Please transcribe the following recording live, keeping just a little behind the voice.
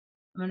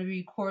going to be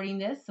recording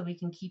this so we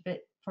can keep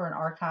it for an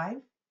archive.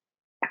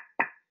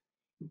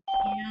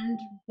 And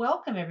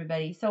welcome,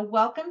 everybody. So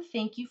welcome.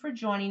 Thank you for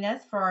joining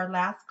us for our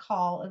last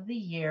call of the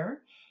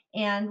year.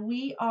 And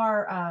we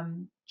are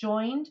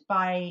joined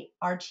by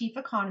our chief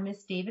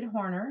economist, David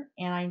Horner.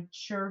 And I'm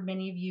sure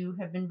many of you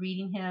have been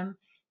reading him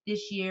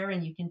this year,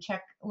 and you can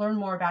learn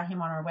more about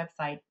him on our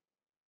website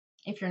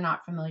if you're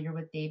not familiar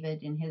with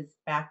David and his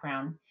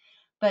background.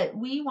 But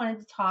we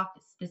wanted to talk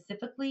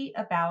specifically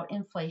about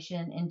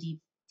inflation and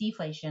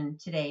deflation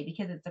today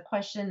because it's a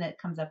question that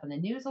comes up in the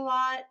news a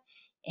lot.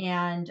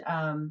 And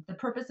the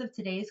purpose of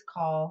today's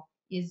call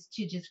is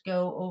to just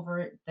go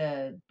over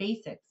the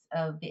basics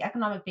of the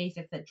economic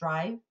basics that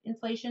drive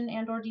inflation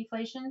and or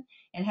deflation,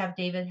 and have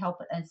David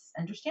help us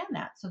understand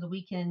that so that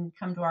we can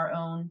come to our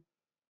own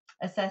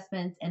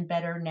assessments and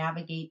better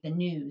navigate the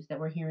news that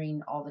we're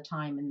hearing all the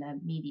time in the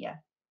media.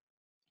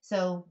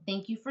 So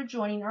thank you for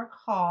joining our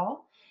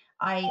call.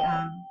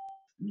 Let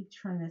me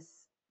turn this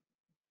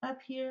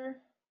up here.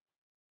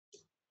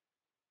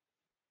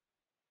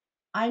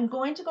 I'm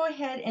going to go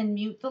ahead and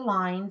mute the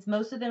lines.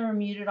 Most of them are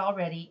muted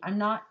already. I'm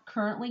not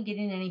currently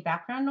getting any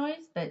background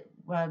noise, but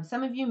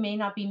some of you may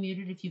not be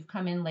muted if you've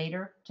come in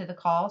later to the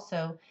call.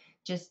 So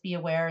just be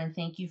aware, and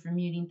thank you for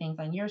muting things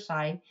on your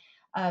side.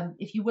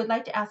 If you would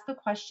like to ask a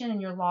question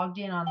and you're logged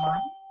in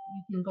online,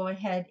 you can go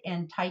ahead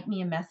and type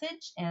me a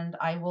message and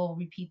I will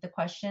repeat the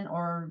question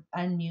or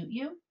unmute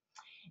you.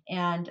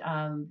 And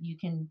you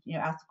can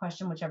ask the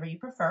question, whichever you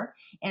prefer.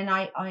 And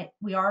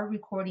we are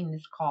recording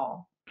this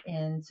call,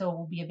 and so it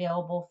will be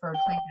available for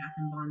playback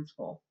in Bond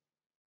School.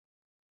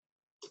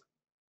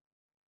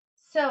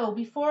 So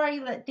before I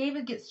let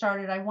David get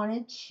started, I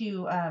wanted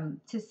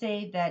to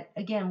say that,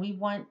 again, we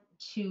want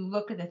to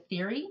look at the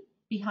theory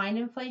behind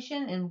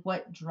inflation and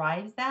what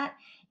drives that.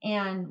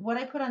 And what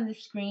I put on the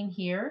screen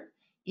here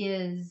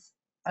is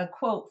a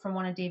quote from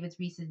one of David's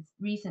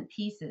recent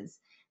pieces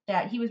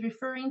that he was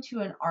referring to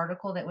an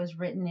article that was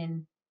written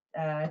in,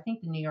 I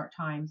think, the New York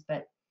Times,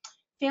 but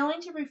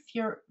failing to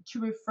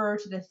refer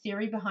to the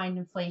theory behind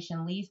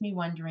inflation leaves me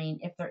wondering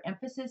if their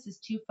emphasis is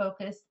too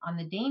focused on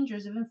the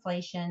dangers of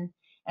inflation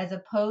as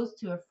opposed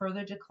to a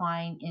further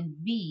decline in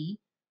V,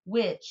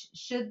 which,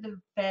 should the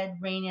Fed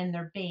rein in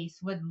their base,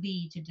 would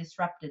lead to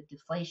disruptive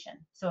deflation.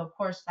 So, of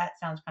course, that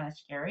sounds kind of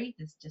scary,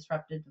 this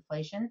disruptive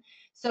deflation.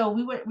 So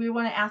we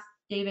want to ask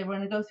David, we're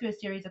going to go through a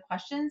series of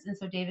questions, and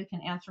so David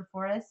can answer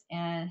for us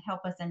and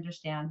help us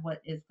understand what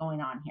is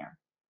going on here.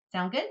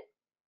 Sound good?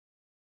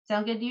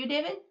 Sound good to you,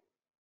 David?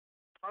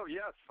 Oh,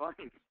 yes,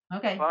 fine.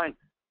 Okay. Fine.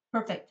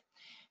 Perfect.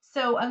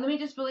 So let me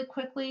just really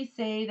quickly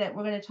say that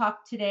we're going to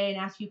talk today and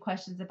ask you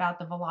questions about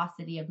the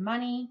velocity of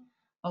money,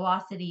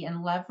 velocity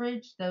and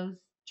leverage, those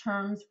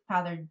terms,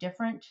 how they're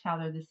different, how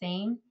they're the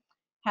same.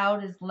 How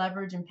does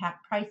leverage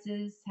impact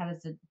prices? How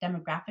does the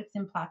demographics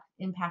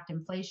impact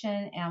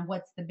inflation? And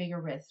what's the bigger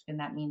risk? And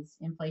that means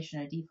inflation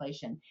or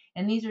deflation.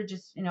 And these are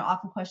just,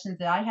 often questions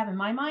that I have in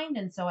my mind.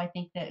 And so I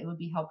think that it would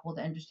be helpful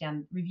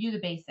to review the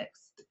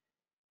basics.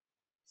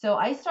 So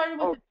I started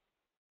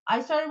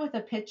with a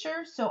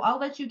picture, so I'll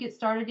let you get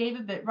started,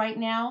 David, but right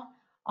now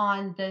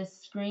on the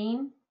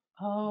screen,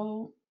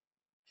 oh,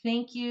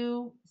 thank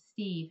you,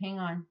 Steve. Hang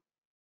on.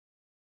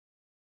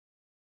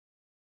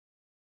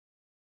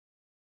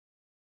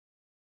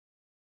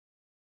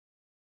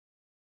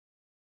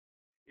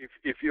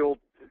 If you'll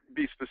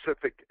be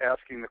specific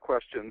asking the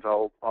questions,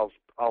 I'll go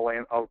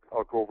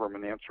over them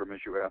and answer them as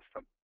you ask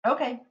them.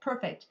 Okay,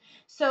 perfect.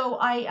 So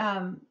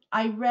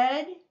I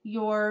read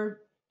your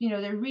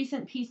the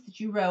recent piece that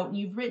you wrote, and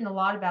you've written a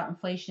lot about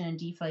inflation and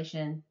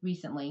deflation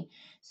recently.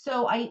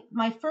 So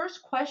my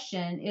first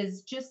question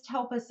is just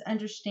help us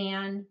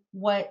understand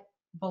what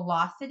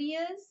velocity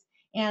is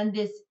and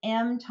this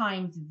M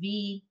times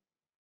V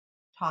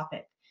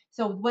topic.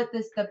 So what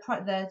the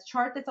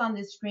chart that's on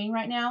this screen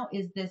right now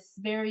is this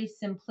very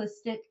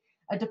simplistic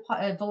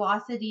a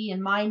velocity.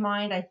 In my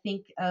mind, I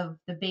think of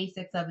the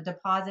basics of a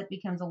deposit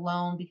becomes a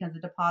loan, becomes a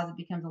deposit,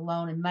 becomes a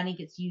loan, and money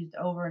gets used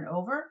over and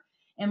over.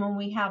 And when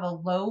we have a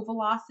low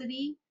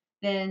velocity,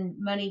 then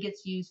money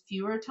gets used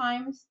fewer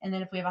times. And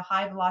then if we have a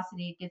high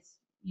velocity, it gets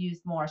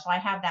used more. So I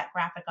have that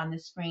graphic on the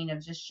screen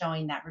of just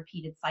showing that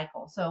repeated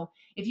cycle. So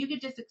if you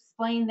could just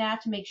explain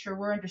that to make sure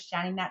we're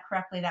understanding that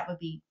correctly, that would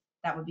be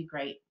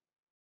great.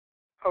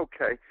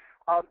 Okay.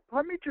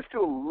 Let me just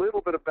do a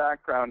little bit of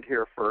background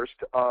here first.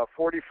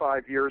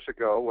 45 years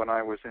ago, when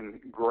I was in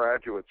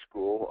graduate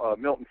school,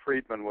 Milton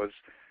Friedman was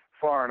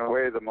far and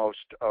away the most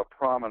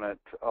prominent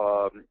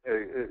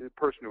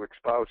person to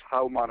espouse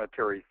how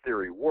monetary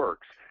theory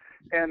works.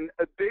 And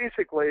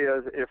basically,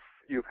 if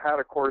you've had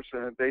a course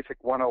in Basic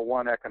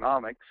 101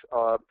 economics,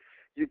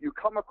 you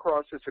come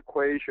across this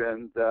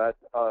equation that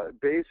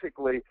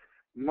basically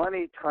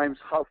money times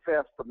how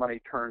fast the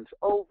money turns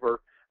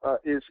over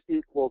is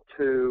equal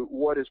to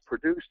what is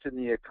produced in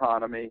the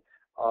economy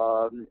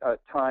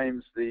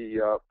times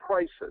the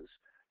prices.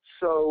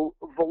 So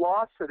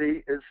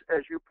velocity is,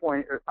 as you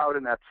point out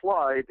in that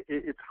slide,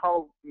 it's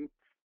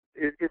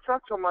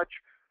not so much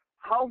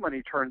how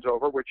money turns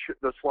over, which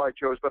the slide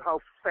shows, but how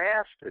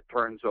fast it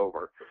turns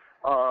over.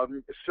 As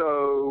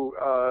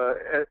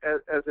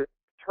it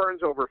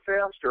turns over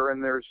faster,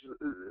 and there's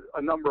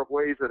a number of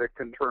ways that it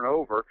can turn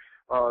over.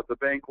 The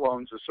bank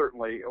loans is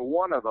certainly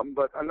one of them,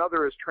 but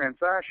another is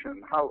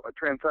transactions. How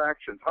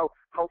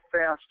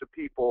fast do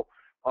people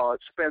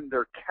spend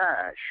their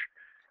cash?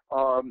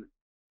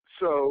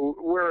 So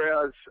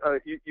whereas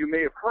you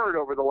may have heard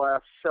over the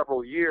last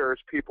several years,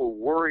 people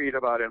worried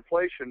about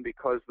inflation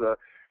because the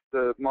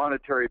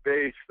monetary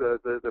base,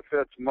 the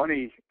Fed's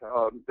money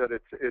that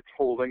it's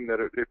holding,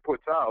 that it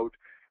puts out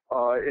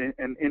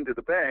and into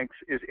the banks,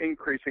 is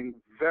increasing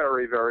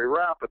very, very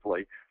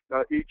rapidly.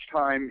 Each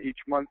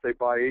month they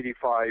buy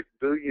 $85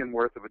 billion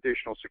worth of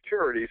additional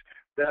securities.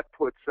 That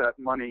puts that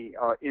money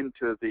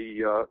into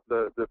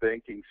the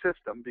banking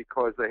system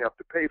because they have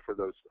to pay for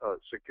those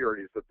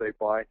securities that they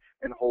buy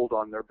and hold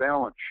on their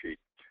balance sheet.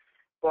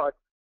 But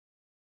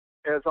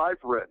as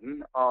I've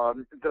written,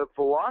 the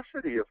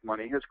velocity of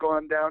money has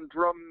gone down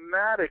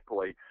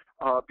dramatically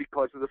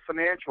because of the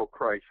financial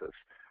crisis.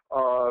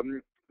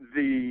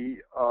 The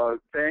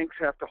banks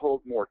have to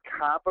hold more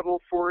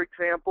capital, for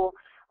example,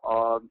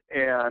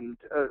 and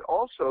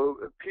also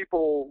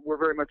people were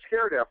very much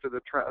scared after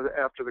the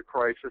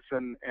crisis,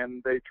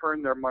 and they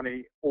turned their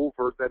money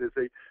over. That is,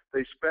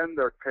 they spend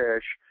their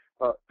cash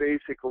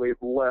basically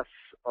less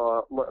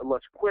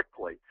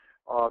quickly.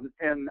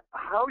 And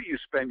how you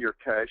spend your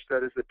cash,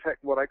 that is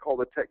what I call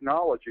the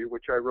technology,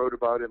 which I wrote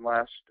about in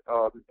last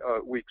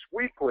week's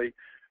weekly,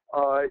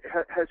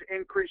 has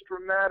increased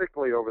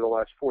dramatically over the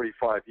last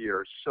 45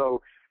 years.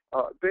 So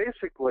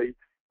basically,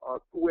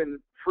 when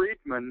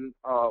Friedman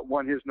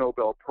won his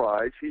Nobel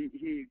Prize,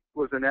 he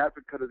was an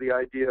advocate of the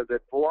idea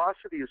that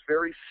velocity is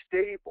very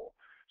stable.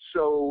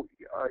 So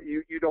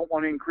you don't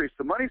want to increase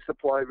the money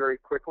supply very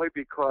quickly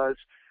because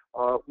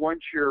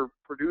once you're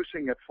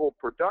producing at full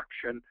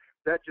production,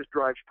 that just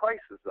drives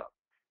prices up.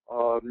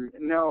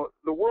 Now,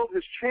 the world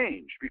has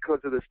changed because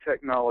of this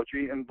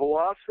technology, and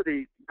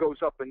velocity goes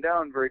up and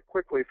down very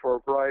quickly for a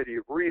variety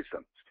of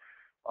reasons.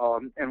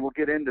 And we'll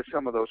get into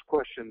some of those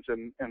questions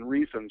and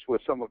reasons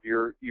with some of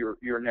your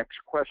next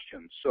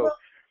questions. So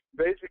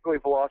basically,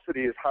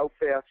 velocity is how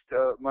fast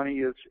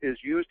money is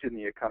used in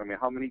the economy,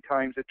 how many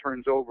times it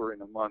turns over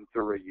in a month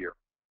or a year.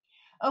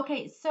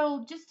 Okay,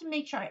 so just to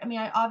make sure,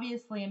 I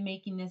obviously am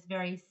making this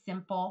very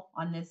simple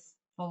on this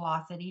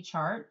velocity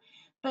chart,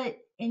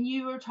 and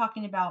you were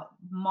talking about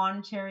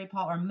monetary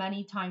or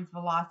money times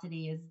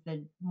velocity is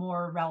the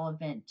more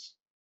relevant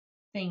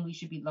thing we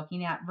should be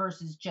looking at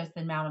versus just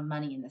the amount of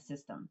money in the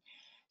system.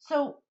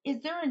 So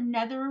is there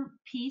another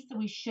piece that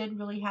we should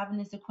really have in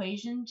this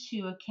equation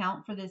to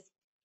account for this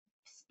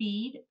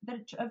speed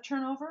of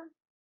turnover?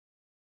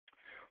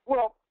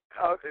 Well,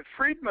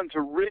 Friedman's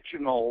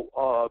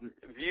original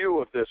view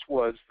of this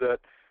was that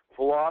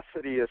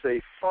velocity is a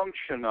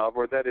function of,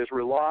 or that is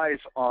relies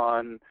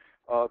on,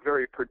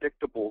 very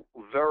predictable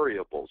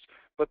variables.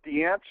 But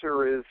the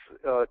answer is,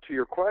 to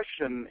your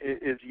question,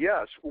 is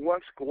yes.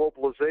 Once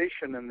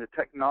globalization and the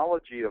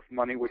technology of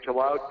money, which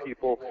allowed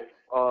people,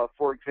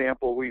 for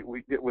example,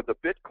 we get with the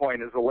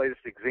Bitcoin as the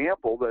latest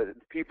example, that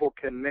people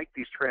can make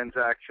these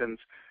transactions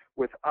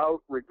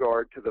without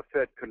regard to the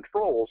Fed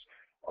controls.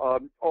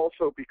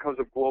 Also, because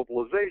of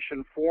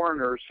globalization,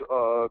 foreigners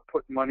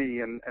put money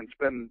and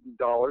spend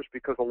dollars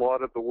because a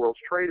lot of the world's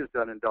trade is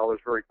done in dollars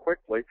very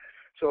quickly.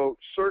 So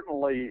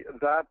certainly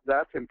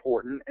that's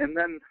important. And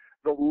then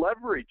the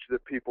leverage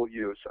that people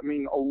use.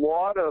 A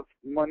lot of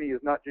money is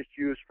not just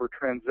used for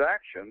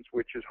transactions,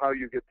 which is how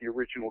you get the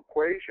original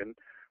equation,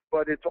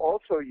 but it's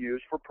also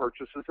used for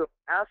purchases of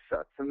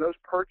assets. And those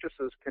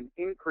purchases can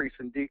increase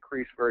and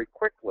decrease very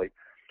quickly.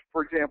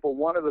 For example,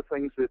 one of the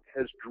things that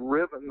has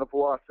driven the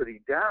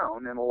velocity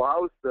down and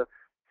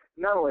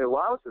not only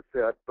allows the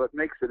Fed, but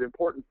makes it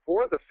important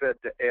for the Fed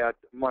to add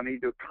money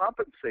to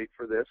compensate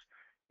for this,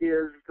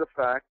 is the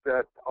fact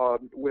that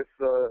with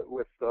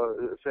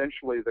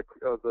essentially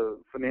the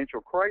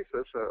financial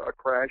crisis, a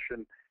crash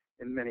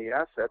in many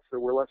assets, there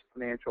were less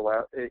financial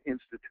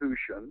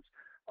institutions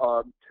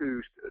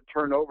to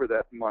turn over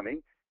that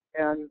money.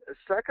 And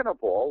second of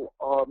all,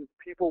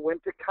 people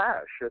went to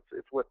cash.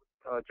 It's what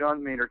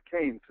John Maynard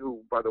Keynes,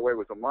 who, by the way,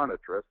 was a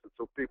monetarist, and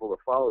so people that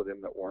followed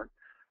him that weren't,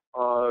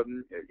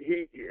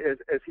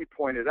 as he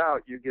pointed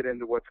out, you get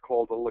into what's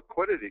called a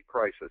liquidity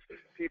crisis.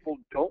 People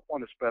don't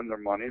want to spend their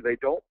money. They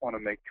don't want to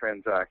make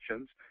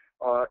transactions.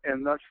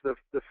 And thus the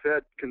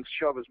Fed can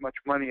shove as much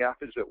money out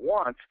as it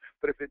wants,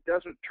 but if it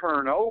doesn't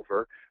turn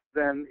over,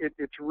 then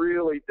it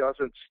really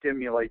doesn't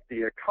stimulate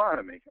the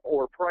economy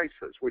or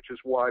prices, which is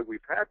why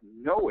we've had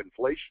no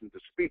inflation to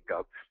speak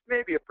of,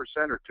 maybe 1%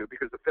 or 2%,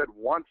 because the Fed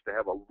wants to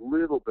have a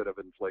little bit of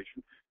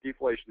inflation.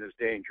 Deflation is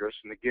dangerous,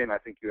 and again, I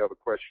think you have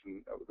a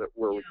question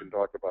where we can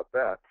talk about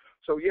that.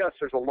 So yes,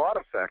 there's a lot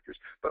of factors,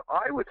 but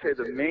I would say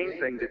the main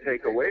thing to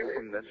take away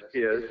from this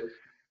is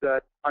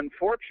that,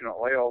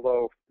 unfortunately,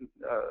 although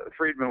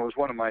Friedman was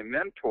one of my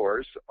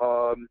mentors,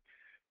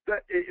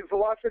 that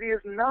velocity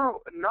is now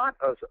not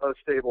a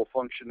stable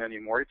function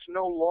anymore. It's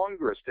no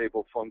longer a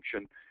stable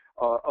function.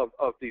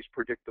 of these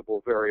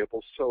predictable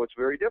variables. So it's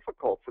very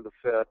difficult for the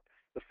Fed.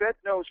 The Fed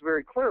knows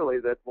very clearly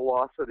that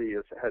velocity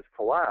has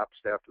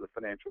collapsed after the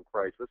financial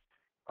crisis,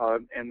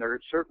 and they're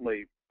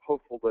certainly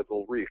hopeful that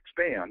it'll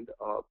re-expand.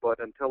 But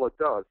until it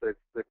does,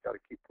 they've got to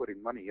keep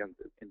putting money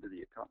into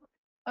the economy.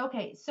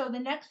 Okay, so the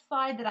next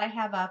slide that I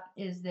have up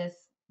is this.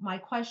 My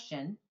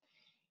question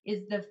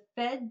is the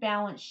Fed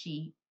balance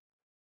sheet,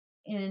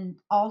 and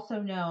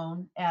also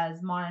known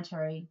as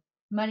monetary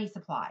money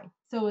supply.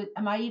 So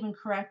am I even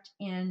correct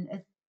in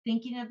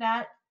thinking of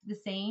that the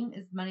same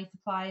as money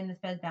supply in the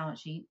Fed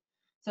balance sheet?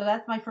 So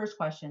that's my first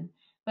question.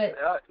 But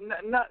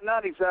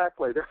not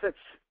exactly.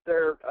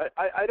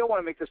 I don't want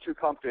to make this too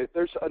complicated.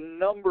 There's a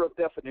number of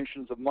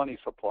definitions of money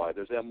supply.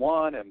 There's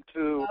M1,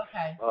 M2,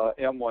 okay.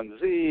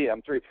 M1Z,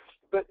 M3.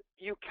 But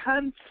you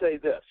can say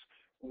this.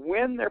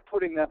 When they're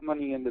putting that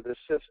money into the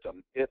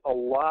system, it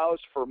allows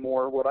for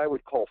more what I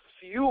would call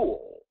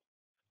fuel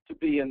to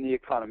be in the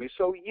economy.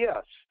 So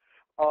yes,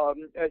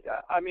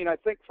 I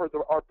think for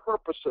our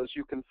purposes,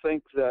 you can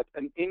think that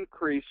an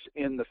increase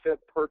in the Fed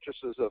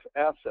purchases of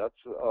assets,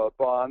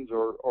 bonds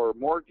or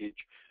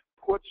mortgage,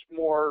 puts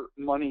more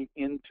money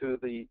into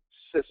the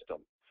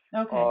system.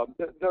 Okay.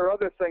 There are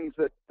other things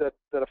that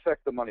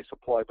affect the money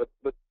supply,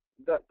 but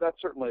that's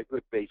certainly a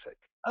good basic.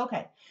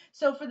 Okay.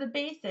 So for the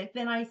basic,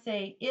 then I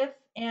say if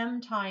m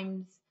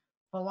times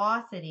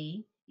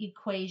velocity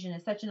equation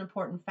is such an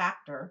important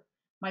factor,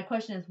 my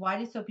question is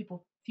why do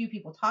few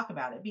people talk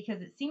about it?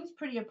 Because it seems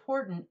pretty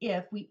important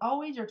if we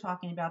always are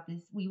talking about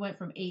this. We went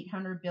from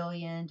 800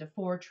 billion to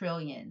 4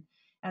 trillion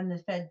and the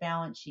Fed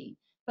balance sheet.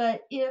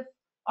 But if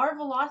our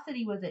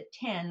velocity was at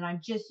 10, and I'm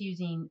just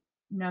using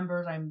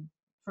numbers, I'm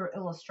for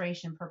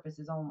illustration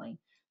purposes only.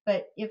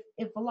 But if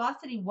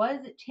velocity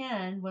was at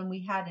 10 when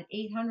we had an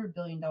 $800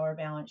 billion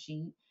balance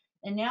sheet,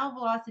 and now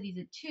velocity is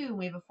at 2, and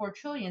we have a 4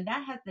 trillion,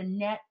 that has the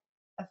net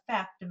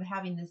effect of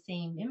having the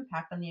same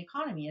impact on the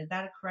economy. Is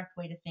that a correct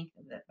way to think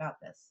about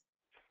this?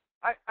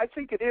 I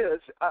think it is.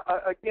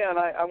 Again,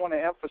 I want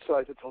to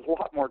emphasize it's a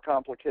lot more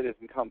complicated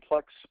and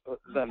complex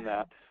than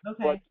that.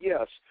 Okay. But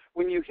yes,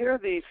 when you hear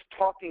these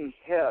talking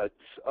heads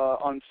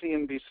on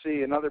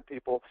CNBC and other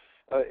people,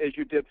 as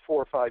you did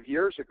 4 or 5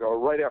 years ago,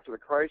 right after the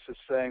crisis,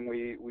 saying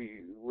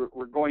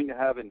we're going to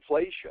have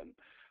inflation,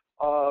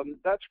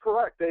 that's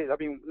correct.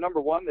 Number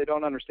one, they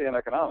don't understand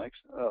economics.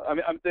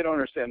 They don't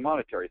understand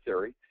monetary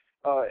theory.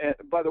 And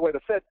by the way, the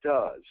Fed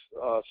does.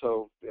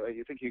 So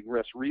you think you can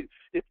rest.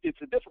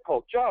 It's a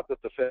difficult job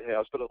that the Fed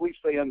has, but at least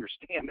they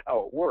understand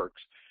how it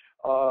works.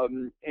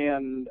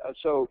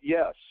 So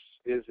yes,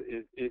 is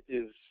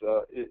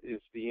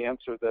the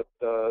answer that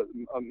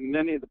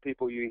many of the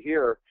people you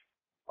hear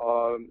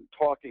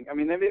talking. They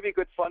may be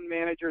good fund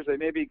managers, they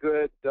may be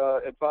good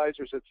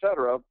advisors,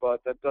 etc.,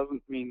 but that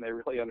doesn't mean they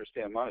really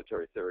understand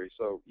monetary theory.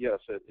 So yes,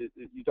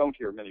 you don't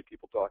hear many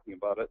people talking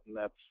about it, and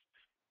that's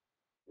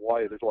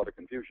why there's a lot of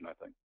confusion, I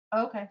think.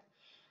 Okay.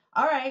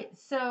 All right.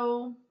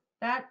 So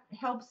that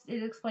helps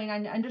it explain.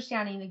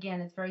 Understanding,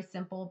 again, it's very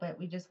simple, but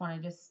we just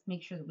want to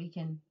make sure that we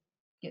can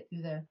get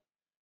through the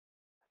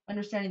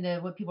understanding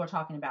what people are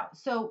talking about.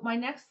 So my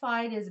next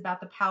slide is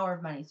about the power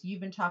of money. So you've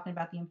been talking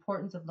about the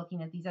importance of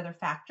looking at these other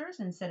factors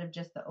instead of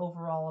just the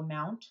overall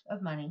amount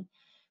of money.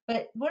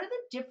 But what are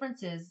the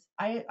differences?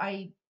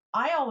 I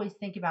always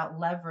think about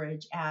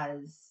leverage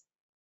as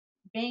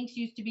banks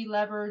used to be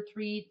levered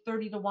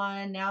 30 to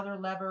 1. Now they're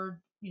levered,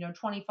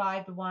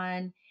 25 to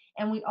 1.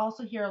 And we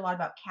also hear a lot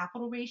about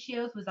capital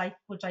ratios,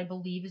 which I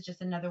believe is just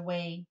another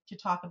way to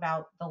talk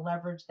about the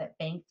leverage that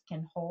banks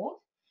can hold.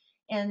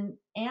 And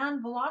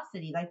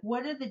velocity, like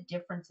what are the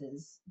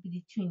differences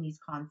between these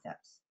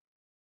concepts?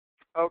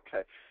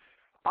 Okay.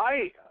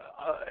 I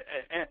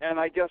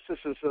guess this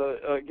is,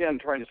 again,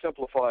 trying to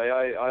simplify.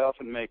 I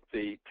often make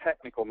the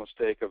technical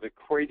mistake of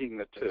equating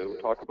the two,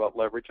 talk about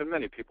leverage, and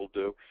many people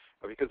do,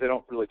 because they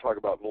don't really talk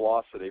about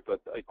velocity,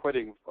 but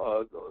equating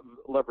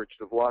leverage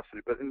to velocity.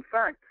 But in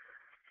fact,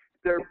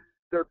 there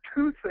are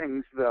two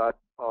things that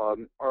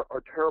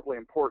are terribly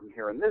important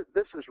here, and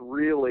this is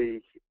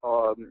really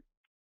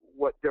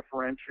what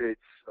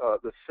differentiates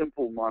the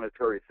simple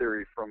monetary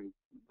theory from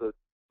the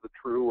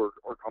true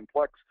or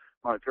complex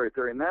monetary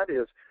theory, and that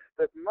is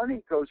that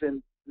money goes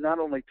in not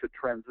only to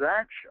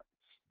transactions,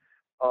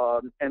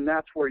 and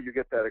that's where you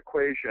get that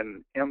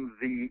equation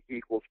MV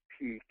equals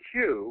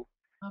PQ,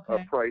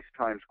 okay. Price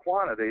times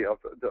quantity of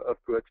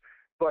goods,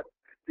 but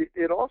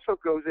it also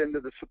goes into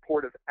the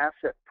support of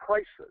asset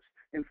prices.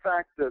 In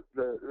fact,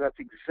 that's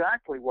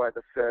exactly why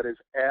the Fed is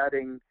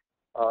adding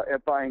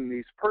at buying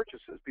these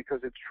purchases,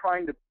 because it's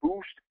trying to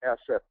boost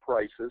asset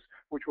prices,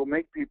 which will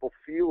make people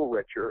feel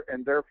richer,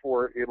 and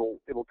therefore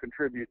it'll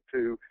contribute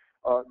to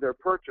their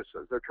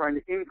purchases. They're trying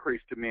to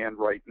increase demand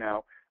right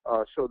now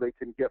so they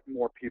can get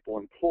more people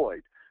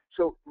employed.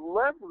 So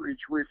leverage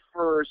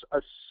refers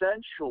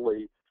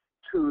essentially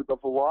to the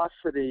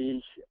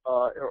velocity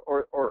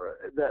or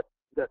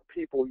that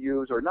people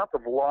use, or not the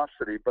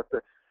velocity, but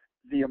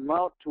the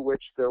amount to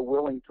which they're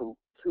willing to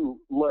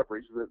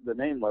leverage, the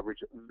name leverage,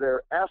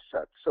 their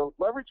assets. So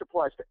leverage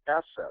applies to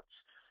assets.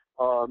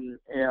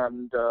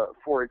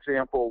 For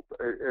example,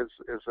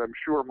 as I'm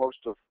sure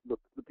most of the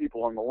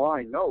people on the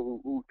line know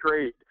who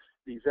trade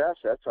these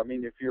assets, I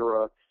mean, if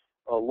you're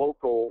a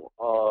local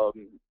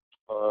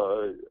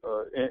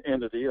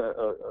entity,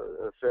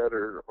 a Fed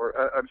or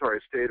I'm sorry,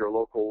 a state or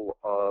local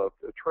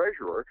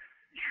treasurer,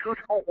 you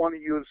don't want to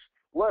use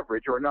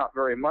leverage or not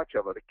very much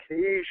of it.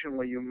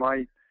 Occasionally you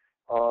might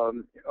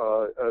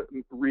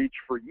reach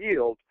for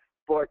yield,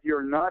 but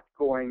you're not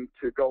going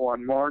to go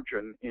on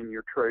margin in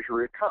your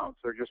treasury accounts.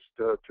 They're just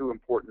too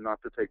important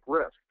not to take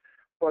risk.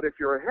 But if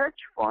you're a hedge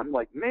fund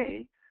like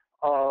me,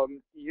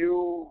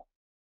 you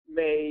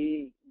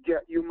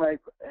might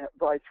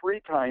buy 3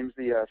 times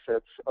the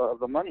assets of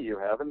the money you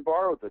have and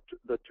borrow the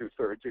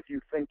 2/3 if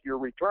you think your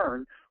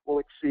return will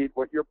exceed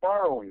what your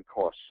borrowing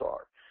costs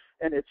are.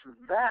 And it's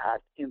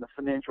that in the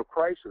financial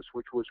crisis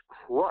which was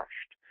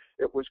crushed.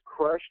 It was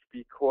crushed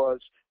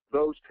because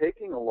those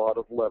taking a lot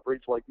of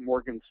leverage, like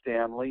Morgan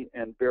Stanley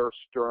and Bear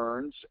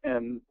Stearns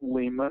and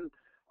Lehman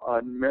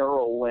and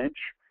Merrill Lynch,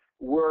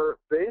 were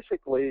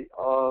basically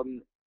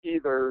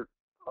either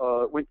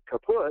went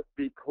kaput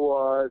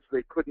because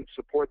they couldn't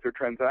support their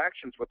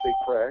transactions, but they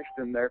crashed,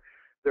 and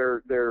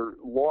their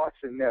loss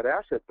in net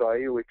asset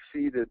value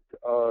exceeded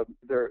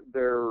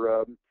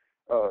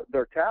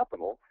their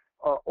capital,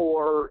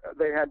 or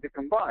they had to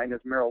combine,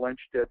 as Merrill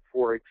Lynch did,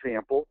 for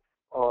example,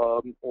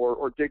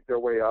 or dig their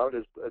way out,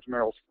 as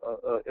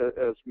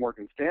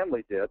Morgan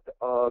Stanley did,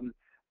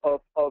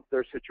 of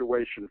their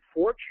situation.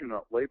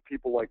 Fortunately,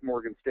 people like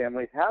Morgan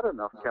Stanley had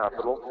enough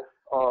capital,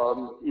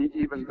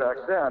 even back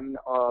then,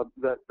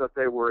 that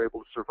they were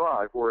able to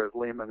survive, whereas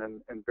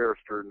Lehman and Bear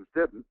Stearns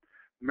didn't.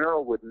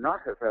 Merrill would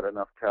not have had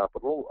enough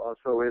capital,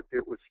 so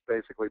it was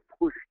basically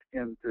pushed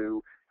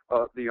into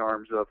the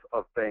arms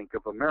of Bank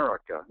of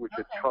America, which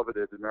had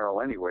coveted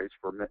Merrill anyways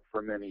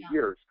for many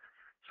years.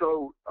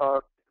 So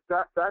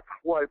that's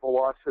why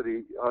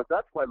velocity,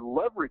 that's why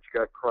leverage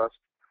got crushed,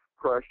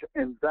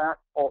 and that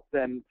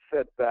then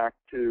fed back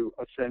to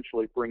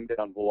essentially bring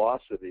down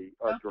velocity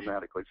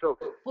dramatically. So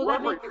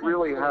leverage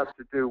really has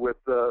to do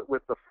with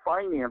the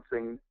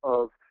financing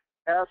of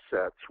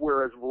assets,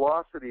 whereas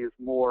velocity is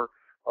more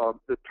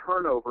the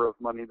turnover of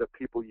money that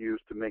people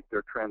use to make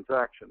their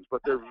transactions.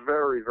 But they're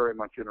very, very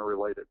much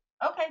interrelated.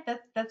 Okay,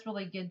 that's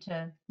really good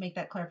to make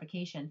that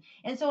clarification.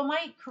 And so am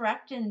I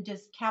correct in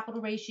just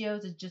capital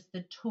ratios is just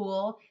the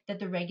tool that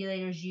the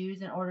regulators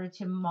use in order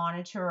to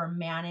monitor or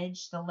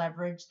manage the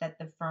leverage that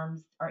the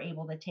firms are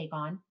able to take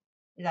on?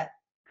 Is that?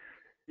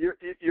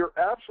 You're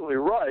absolutely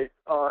right.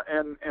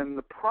 And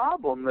the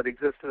problem that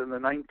existed in the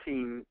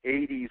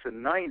 1980s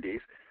and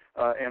 90s,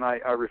 and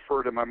I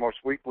refer to my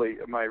most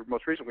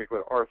recent weekly,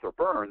 Arthur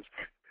Burns.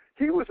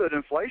 He was an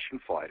inflation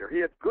fighter. He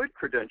had good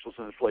credentials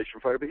as an inflation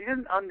fighter, but he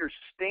didn't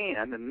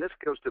understand, and this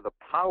goes to the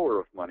power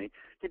of money,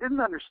 he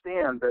didn't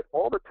understand that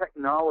all the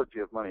technology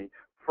of money,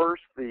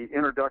 first the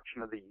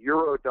introduction of the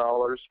euro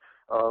dollars,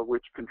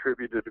 which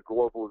contributed to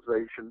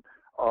globalization,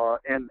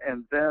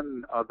 and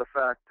then the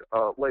fact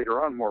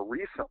later on, more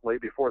recently,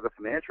 before the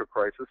financial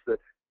crisis, that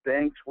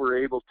banks were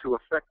able to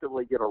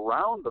effectively get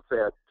around the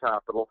Fed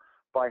capital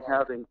by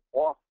having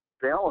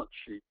off-balance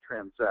sheet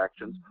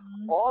transactions.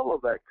 All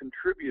of that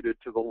contributed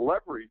to the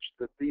leverage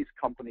that these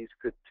companies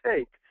could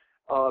take.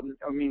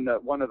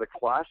 One of the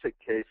classic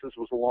cases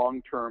was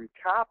long-term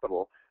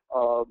capital,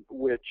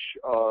 which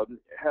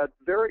had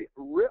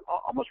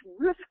almost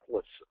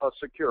riskless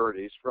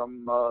securities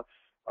from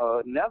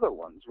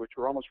Netherlands, which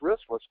were almost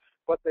riskless,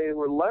 but they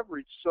were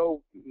leveraged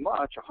so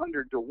much,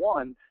 100 to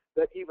 1,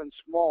 that even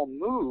small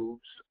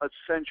moves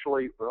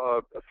essentially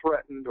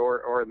threatened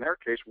or in their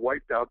case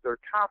wiped out their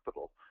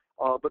capital.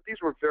 But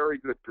these were very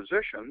good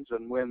positions,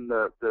 and when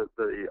the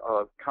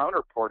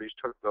counterparties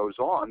took those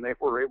on, they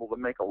were able to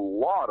make a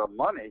lot of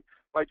money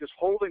by just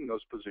holding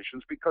those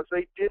positions because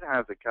they did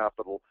have the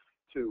capital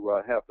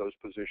to have those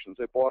positions.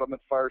 They bought them at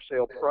fire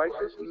sale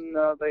prices, and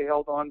they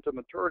held on to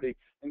maturity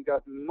and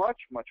got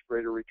much, much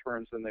greater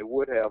returns than they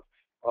would have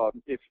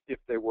if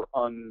the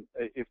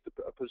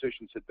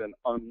positions had been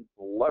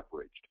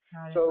unleveraged.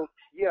 So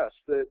yes,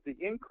 the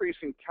increase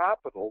in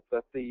capital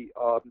that the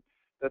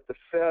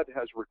Fed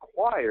has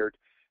required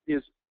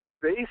is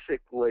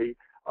basically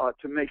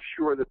to make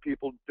sure that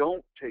people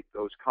don't take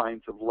those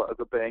kinds of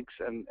the banks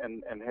and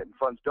hedge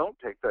funds don't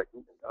take that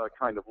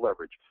kind of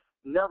leverage.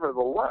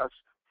 Nevertheless,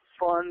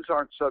 funds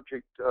aren't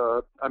subject.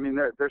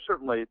 They're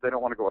certainly, they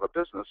don't want to go out of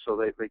business, so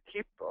they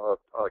keep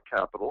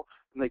capital,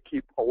 and they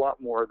keep a lot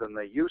more than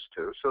they used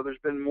to. So there's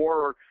been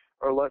more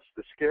or less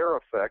the scare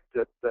effect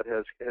that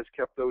has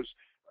kept those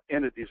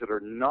entities that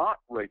are not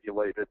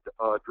regulated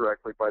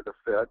directly by the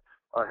Fed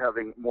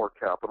having more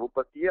capital.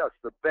 But yes,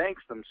 the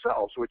banks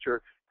themselves, which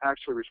are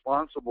actually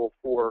responsible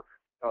for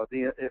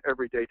the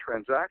everyday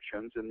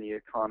transactions in the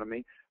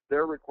economy,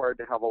 they're required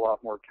to have a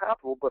lot more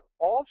capital. But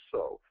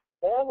also,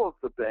 all of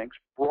the banks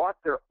brought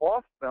their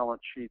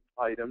off-balance sheet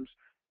items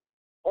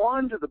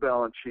onto the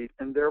balance sheet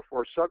and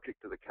therefore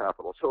subject to the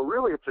capital. So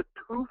really it's a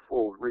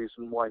twofold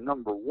reason why,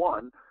 number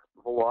one,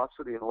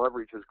 velocity and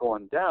leverage has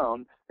gone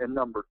down, and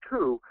number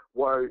two,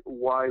 why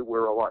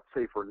we're a lot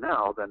safer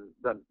now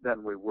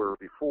than we were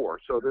before.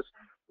 So this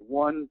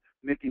one,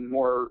 making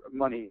more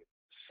money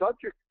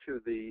subject to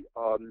the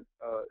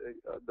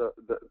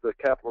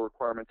capital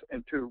requirements,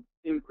 and two,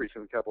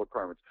 increasing the capital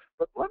requirements.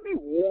 But let me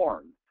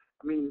warn.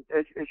 I mean,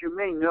 as you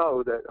may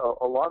know, that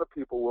a lot of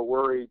people were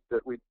worried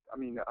that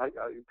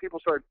people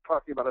started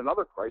talking about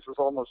another crisis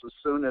almost as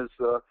soon as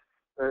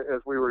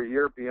we were a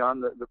year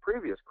beyond the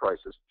previous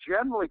crisis.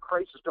 Generally,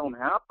 crises don't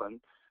happen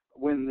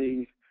when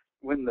the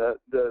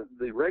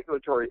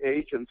regulatory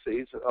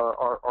agencies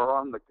are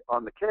on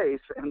the case,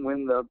 and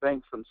when the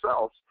banks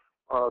themselves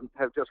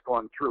have just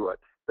gone through it.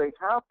 They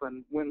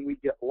happen when we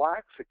get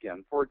lax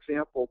again. For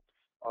example,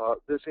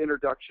 this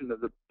introduction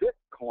of the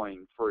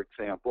Bitcoin, for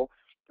example,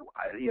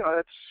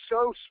 it's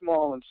so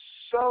small and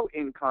so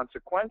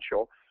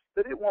inconsequential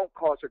that it won't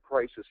cause a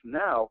crisis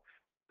now,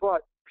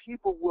 but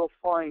people will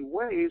find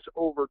ways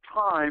over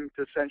time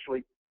to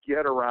essentially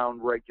get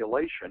around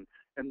regulation,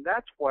 and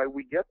that's why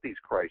we get these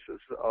crises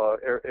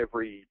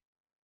every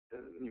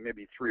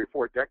maybe 3 or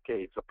 4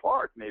 decades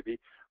apart, maybe.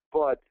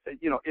 But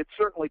it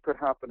certainly could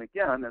happen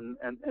again,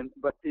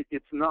 but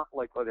it's not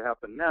likely to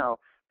happen now,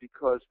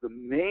 because the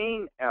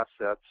main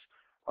assets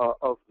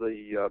of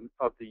the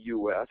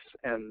U.S.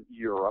 and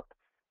Europe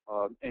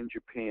and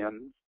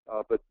Japan,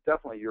 but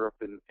definitely Europe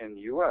and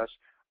the U.S.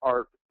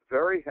 are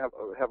very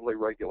heavily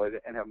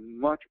regulated and have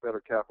much better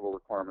capital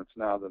requirements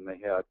now than they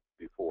had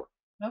before.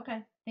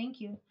 Okay, thank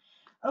you.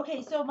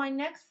 Okay, so my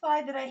next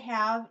slide that I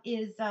have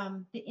is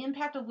the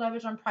impact of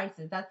leverage on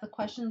prices. That's the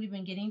question we've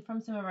been getting from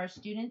some of our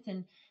students.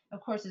 And of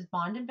course, as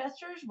bond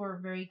investors, we're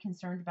very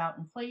concerned about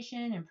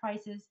inflation and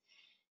prices.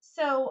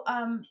 So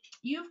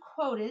you've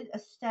quoted a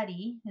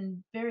study,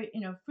 and very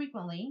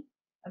frequently,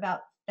 about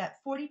that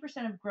 40%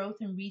 of growth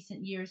in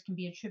recent years can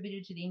be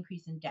attributed to the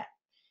increase in debt.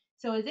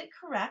 So is it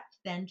correct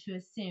then to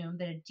assume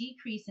that a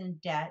decrease in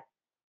debt,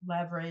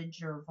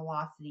 leverage, or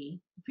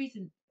velocity,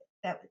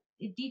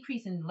 a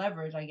decrease in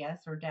leverage, I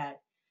guess, or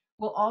debt,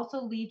 will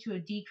also lead to a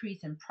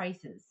decrease in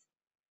prices?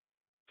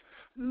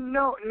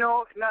 No,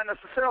 not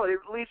necessarily. It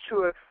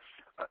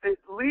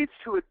leads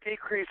to a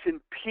decrease in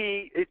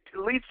P. It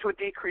leads to a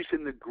decrease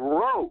in the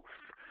growth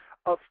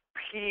of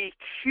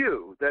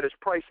PQ, that is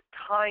price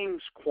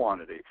times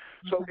quantity.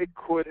 So it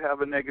could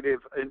have a negative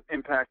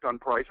impact on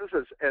prices,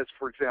 as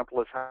for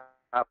example, has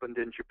happened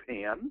in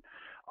Japan.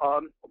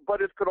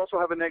 But it could also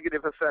have a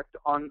negative effect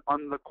on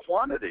the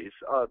quantities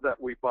that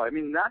we buy. I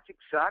mean, that's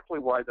exactly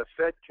why the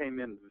Fed came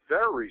in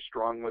very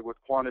strongly with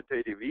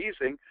quantitative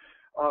easing,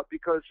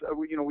 because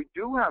we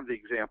do have the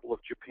example of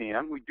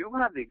Japan. We do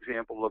have the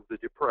example of the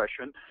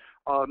Depression.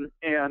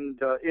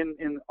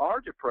 In our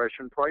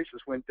Depression,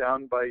 prices went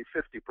down by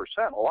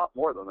 50%, a lot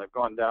more than they've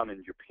gone down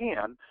in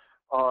Japan.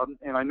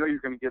 And I know you're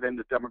going to get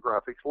into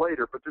demographics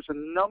later, but there's a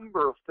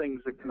number of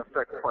things that can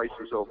affect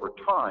prices over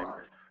time.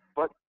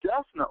 But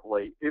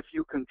definitely, if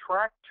you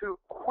contract too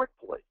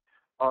quickly,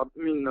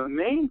 the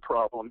main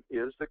problem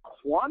is the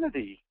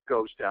quantity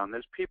goes down.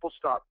 As people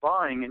stop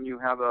buying, and you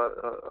have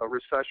a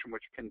recession,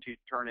 which can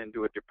turn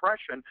into a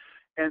depression,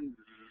 and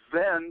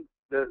then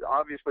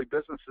obviously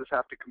businesses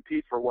have to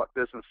compete for what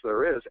business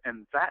there is,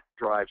 and that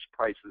drives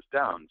prices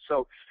down.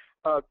 So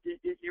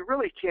you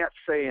really can't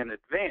say in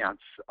advance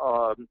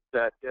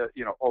that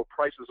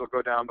prices will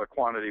go down but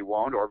quantity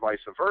won't, or vice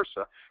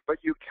versa. But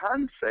you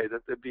can say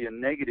that there'd be a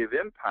negative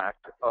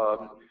impact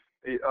of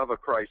a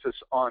crisis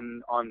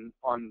on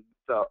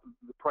the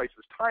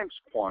prices times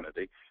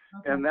quantity,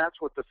 and that's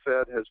what the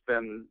Fed has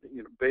been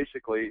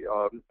basically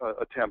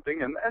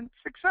attempting and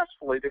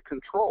successfully to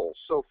control.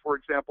 So, for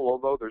example,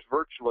 although there's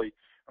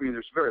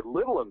very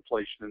little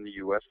inflation in the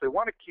U.S., they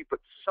want to keep it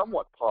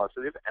somewhat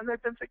positive, and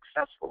they've been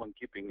successful in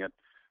keeping it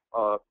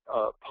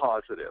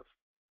positive.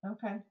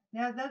 Okay.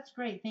 Yeah, that's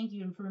great. Thank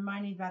you for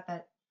reminding me about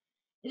that.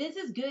 This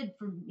is good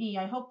for me.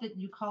 I hope that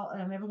you call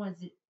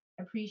everyone's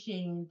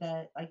appreciating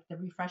the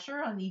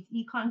refresher on these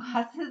econ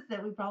classes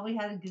that we probably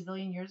had a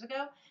gazillion years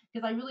ago,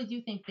 because I really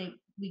do think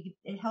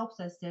it helps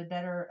us to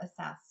better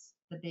assess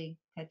the big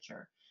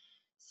picture.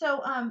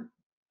 So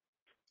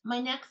my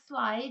next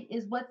slide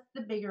is, what's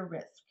the bigger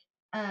risk?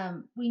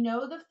 We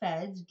know the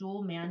Fed's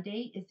dual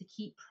mandate is to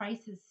keep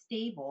prices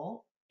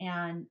stable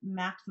and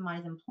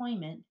maximize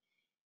employment.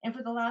 And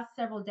for the last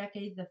several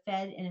decades, the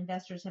Fed and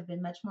investors have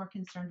been much more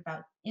concerned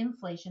about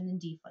inflation than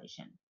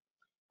deflation.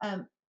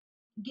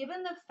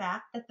 Given the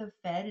fact that the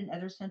Fed and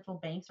other central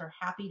banks are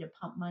happy to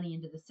pump money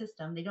into the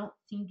system, they don't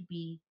seem to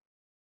be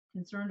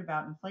concerned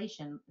about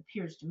inflation,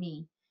 appears to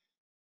me.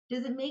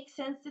 Does it make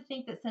sense to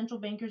think that central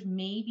bankers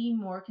may be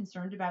more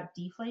concerned about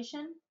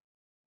deflation?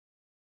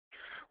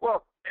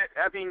 Well,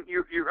 I mean,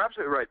 you're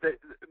absolutely right.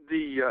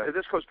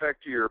 This goes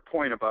back to your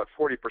point about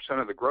 40%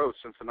 of the growth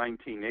since the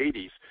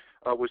 1980s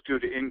was due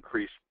to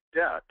increased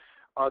debt.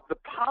 The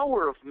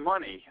power of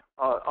money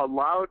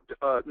allowed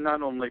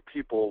not only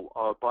people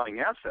buying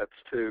assets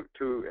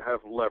to have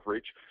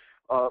leverage,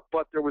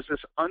 but there was this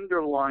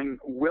underlying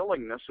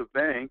willingness of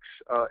banks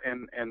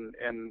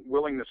and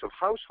willingness of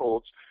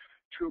households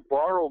to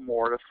borrow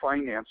more to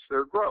finance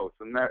their growth,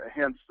 and that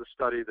hence the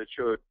study that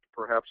showed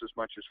perhaps as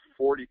much as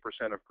 40%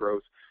 of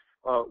growth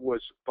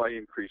was by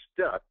increased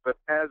debt. But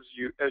as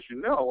you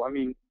know, I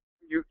mean,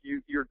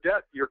 your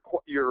debt,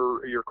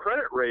 your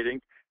credit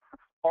rating,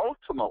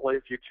 ultimately,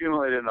 if you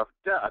accumulate enough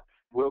debt,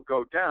 will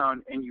go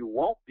down, and you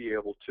won't be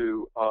able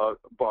to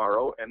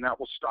borrow, and that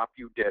will stop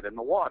you dead in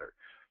the water.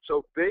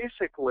 So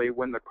basically,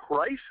 when the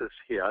crisis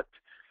hit,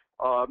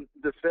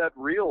 the Fed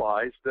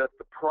realized that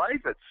the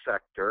private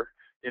sector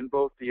in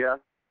both the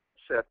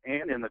asset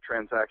and in the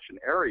transaction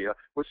area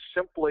was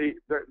simply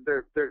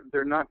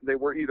they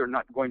were either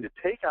not going to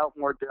take out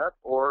more debt,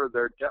 or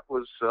their debt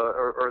was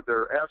or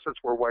their assets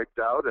were wiped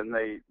out, and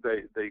they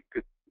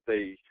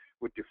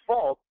would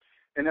default.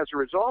 And as a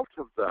result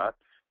of that,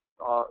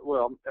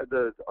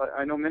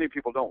 I know many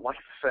people don't like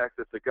the fact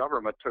that the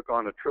government took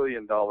on $1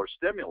 trillion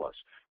stimulus,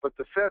 but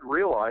the Fed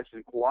realized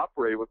and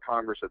cooperated with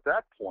Congress at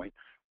that point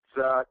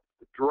that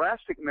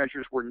drastic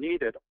measures were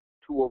needed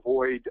to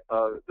avoid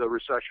the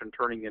recession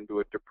turning into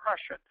a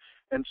depression.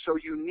 And so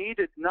you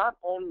needed not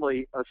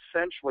only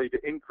essentially to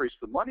increase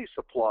the money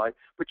supply,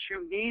 but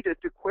you needed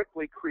to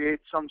quickly create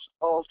some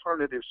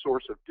alternative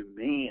source of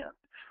demand.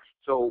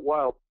 So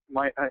while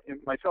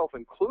myself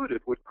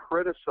included would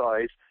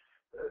criticize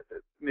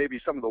maybe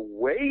some of the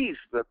ways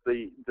that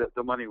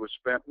the money was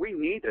spent, we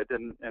needed,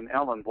 and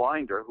Alan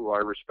Blinder, who I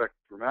respect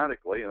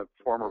dramatically, a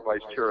former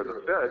vice chair of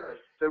the Fed,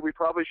 said we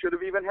probably should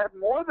have even had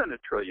more than $1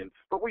 trillion,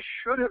 but we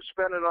should have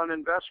spent it on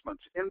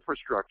investments,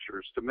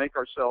 infrastructures to make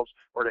ourselves,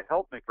 or to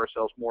help make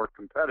ourselves more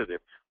competitive.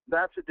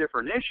 That's a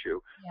different issue,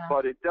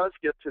 but it does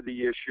get to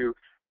the issue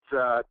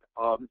that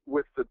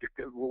with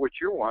which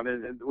you want,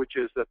 which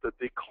is that the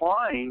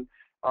decline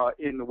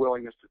in the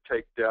willingness to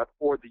take debt,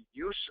 or the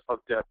use of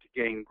debt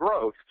to gain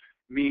growth,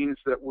 means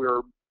that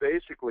we're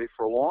basically,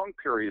 for a long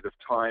period of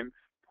time,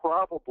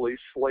 probably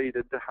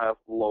slated to have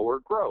lower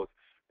growth.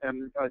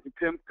 And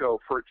PIMCO,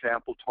 for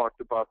example, talked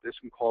about this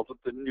and called it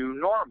the new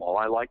normal.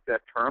 I like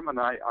that term, and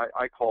I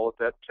call it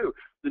that too.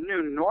 The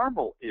new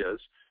normal is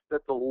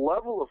that the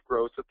level of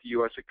growth that the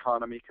U.S.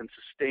 economy can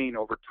sustain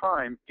over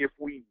time, if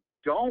we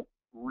don't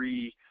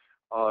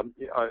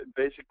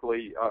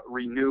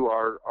renew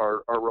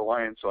our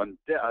reliance on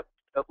debt,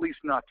 at least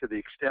not to the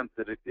extent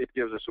that it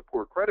gives us a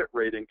poor credit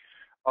rating,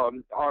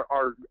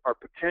 our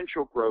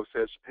potential growth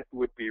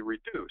would be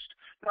reduced.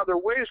 Now, there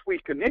are ways we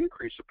can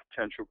increase the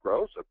potential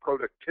growth.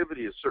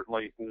 Productivity is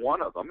certainly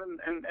one of them,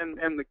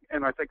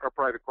 and I think our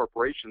private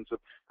corporations have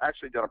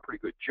actually done a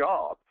pretty good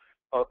job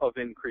of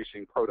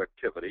increasing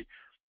productivity.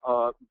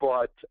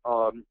 But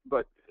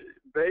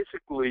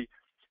basically,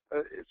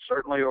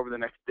 certainly over the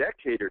next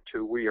decade or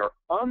two, we are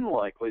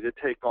unlikely to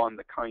take on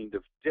the kind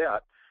of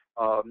debt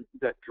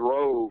that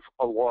drove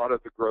a lot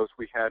of the growth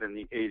we had in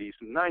the 80s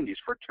and 90s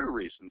for two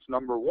reasons.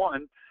 Number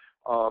one,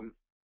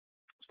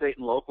 state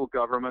and local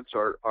governments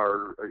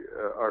are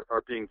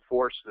being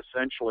forced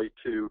essentially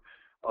to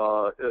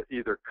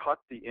either cut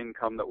the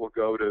income that will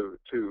go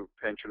to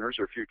pensioners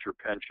or future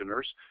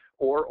pensioners,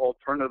 or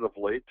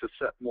alternatively to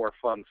set more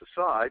funds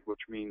aside,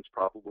 which means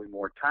probably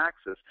more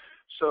taxes.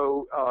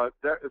 So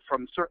that,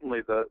 from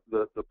certainly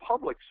the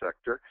public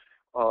sector,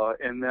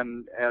 and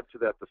then add to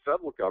that the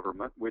federal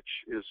government, which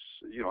is,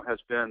 has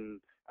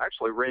been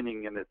actually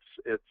reining in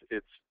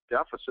its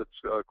deficits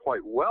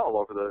quite well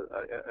over the.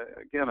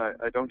 Again,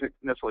 I don't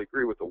necessarily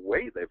agree with the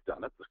way they've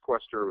done it. The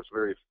sequester was a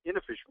very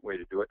inefficient way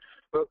to do it,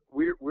 but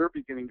we're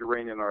beginning to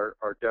rein in our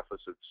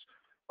deficits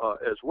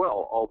as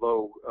well.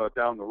 Although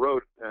down the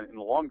road, in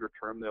the longer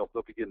term, they'll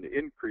begin to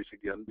increase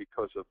again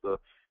because of the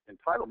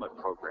entitlement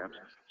programs.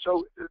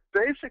 So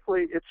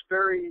basically, it's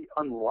very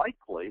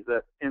unlikely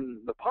that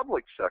in the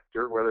public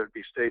sector, whether it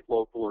be state,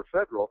 local, or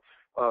federal,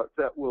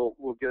 that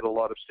we'll get a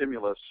lot of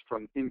stimulus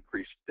from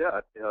increased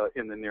debt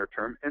in the near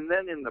term. And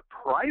then in the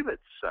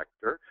private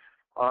sector,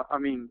 I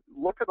mean,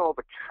 look at all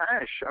the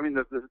cash. I mean,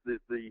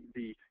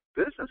 the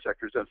business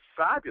sector has done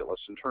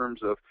fabulous in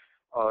terms of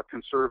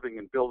conserving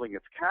and building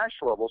its cash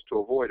levels to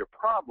avoid a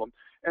problem,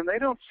 and they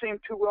don't seem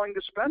too willing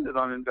to spend it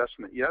on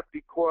investment yet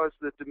because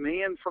the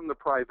demand from the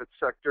private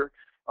sector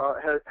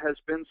has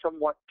been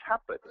somewhat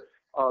tepid.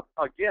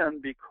 Again,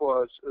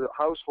 because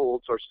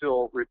households are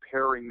still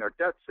repairing their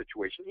debt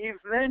situation.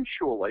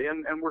 Eventually,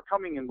 and we're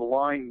coming into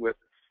line with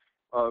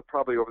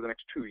probably over the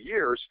next 2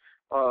 years,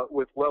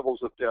 with levels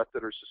of debt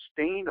that are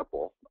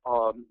sustainable,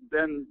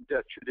 then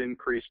debt should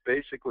increase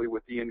basically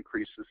with the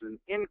increases in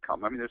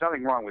income. I mean, there's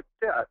nothing wrong with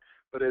debt,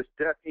 but as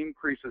debt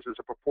increases as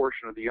a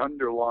proportion of the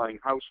underlying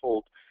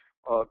household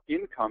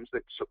incomes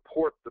that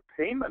support the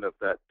payment of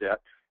that debt,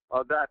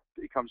 that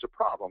becomes a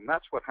problem.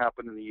 That's what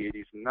happened in the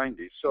 80s and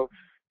 90s. So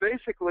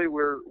basically,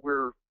 we're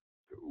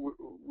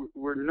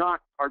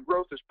not, our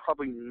growth is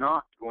probably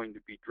not going to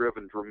be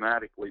driven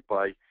dramatically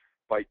by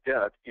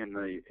debt in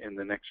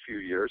the next few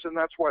years, and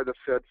that's why the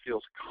Fed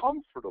feels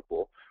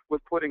comfortable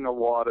with putting a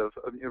lot of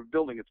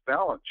building its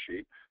balance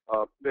sheet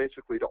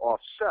basically to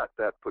offset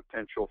that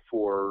potential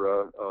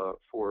for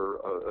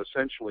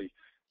essentially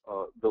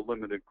the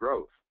limited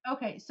growth.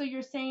 Okay, so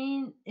you're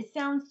saying, it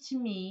sounds to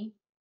me,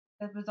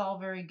 that was all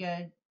very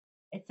good,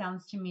 it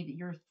sounds to me that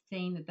you're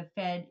saying that the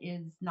Fed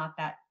is not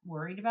that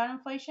worried about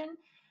inflation.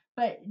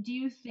 But do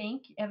you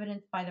think,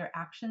 evidenced by their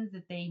actions,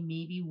 that they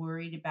may be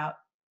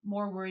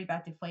more worried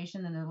about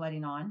deflation than they're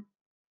letting on?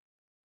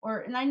 Or,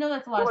 and I know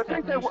that's a lot Well, of I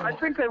think they speculation. I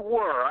think they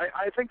were.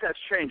 I think that's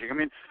changing. I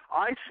mean,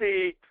 I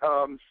see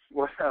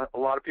what a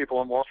lot of people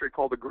on Wall Street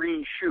call the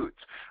green shoots.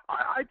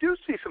 I do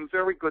see some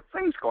very good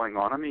things going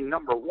on. I mean,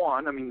 number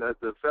one, I mean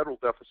the federal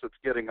deficit's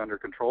getting under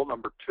control.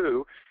 Number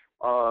two,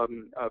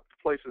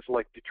 places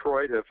like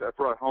Detroit have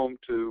brought home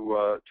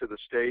to the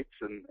states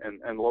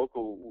and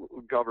local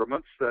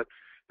governments that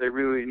they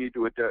really need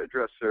to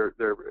address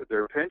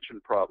their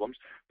pension problems.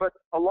 But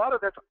a lot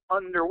of that's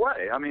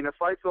underway. I mean,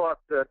 if I thought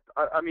that,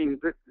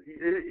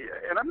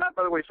 and I'm not,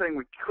 by the way, saying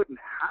we couldn't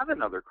have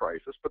another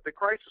crisis, but the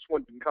crisis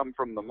wouldn't come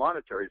from the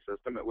monetary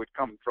system. It would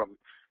come from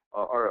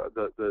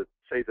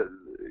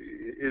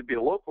it'd be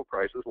a local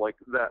crisis like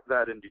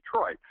that in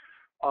Detroit.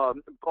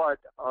 But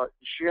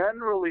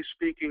generally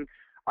speaking,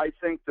 I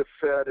think the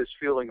Fed is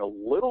feeling a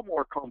little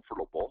more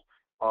comfortable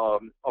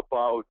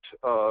about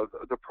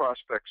the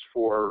prospects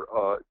for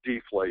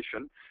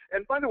deflation.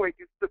 And by the way,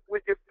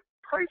 if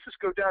prices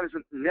go down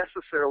isn't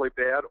necessarily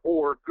bad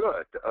or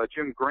good.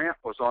 Jim Grant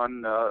was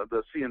on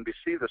the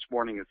CNBC this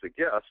morning as a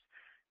guest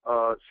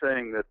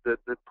saying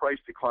that price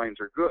declines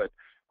are good.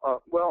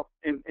 Well,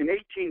 in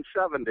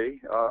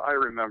 1870, I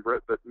remember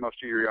it, but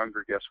most of your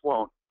younger guests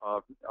won't.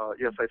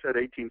 Yes, I said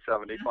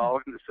 1870,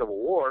 following the Civil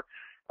War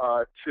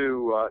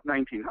to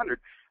 1900.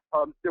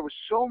 There was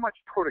so much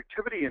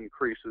productivity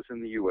increases in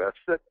the U.S.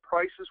 that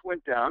prices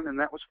went down, and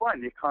that was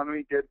fine. The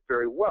economy did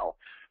very well.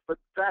 But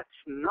that's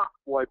not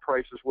why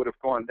prices would have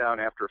gone down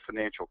after a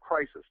financial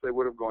crisis. They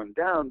would have gone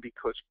down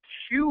because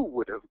Q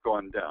would have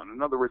gone down.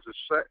 In other words,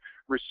 a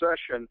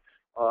recession,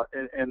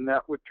 and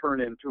that would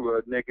turn into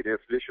a negative,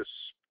 vicious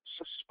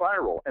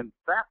spiral. And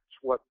that's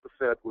what the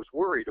Fed was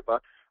worried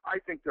about. I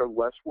think they're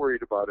less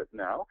worried about it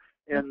now.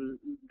 And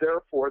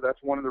therefore, that's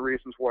one of the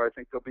reasons why I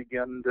think they'll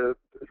begin to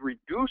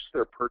reduce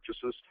their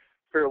purchases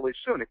fairly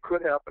soon. It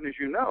could happen, as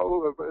you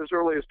know, as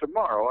early as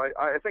tomorrow.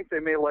 I think they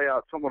may lay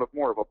out somewhat of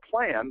more of a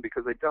plan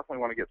because they definitely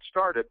want to get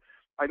started.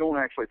 I don't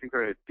actually think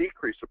they're going to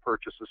decrease the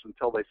purchases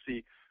until they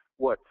see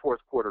what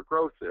fourth quarter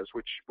growth is,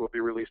 which will be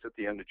released at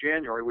the end of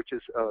January, which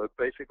is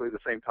basically the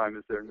same time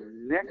as their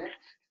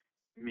next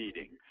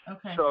meeting.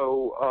 Okay.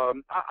 So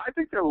I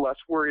think they're less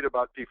worried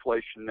about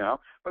deflation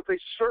now, but they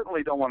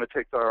certainly don't want to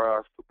take their eye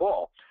off the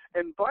ball.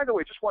 And by the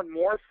way, just one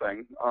more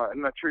thing,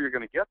 I'm not sure you're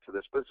going to get to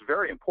this, but it's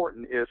very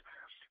important, is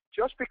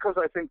just because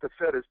I think the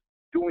Fed is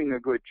doing a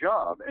good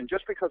job, and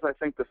just because I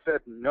think the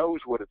Fed knows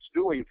what it's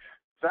doing,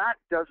 that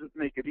doesn't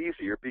make it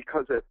easier,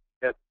 because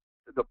at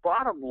the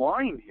bottom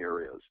line here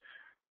is,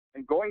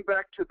 and going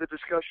back to the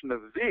discussion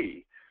of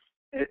V,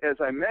 as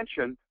I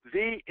mentioned,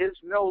 V is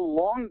no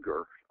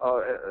longer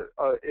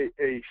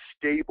a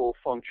stable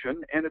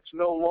function, and it's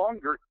no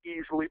longer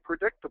easily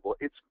predictable.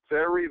 It's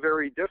very,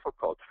 very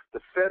difficult. The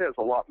Fed has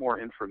a lot more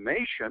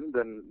information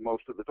than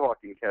most of the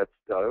talking heads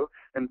do,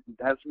 and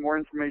has more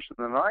information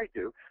than I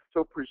do.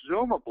 So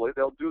presumably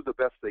they'll do the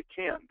best they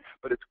can.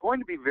 But it's going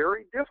to be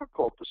very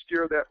difficult to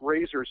steer that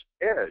razor's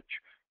edge,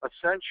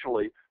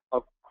 essentially,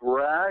 of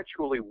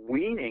gradually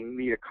weaning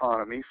the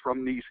economy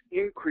from these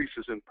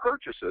increases in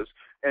purchases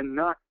and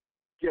not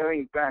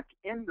getting back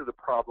into the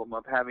problem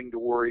of having to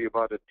worry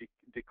about a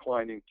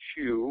declining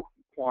Q,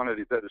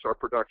 quantity, that is our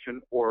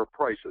production, or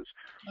prices.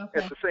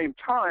 Okay. At the same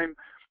time,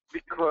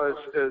 because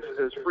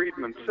as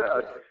Friedman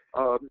said,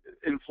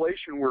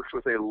 inflation works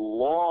with a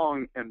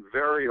long and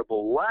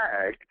variable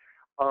lag,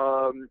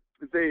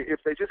 if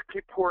they just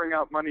keep pouring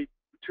out money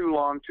too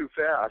long, too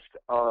fast,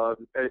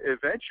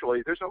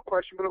 eventually, there's no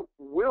question, but it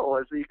will,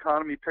 as the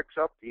economy picks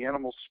up, the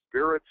animal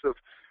spirits of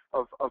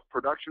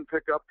production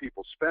pick up,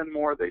 people spend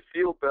more, they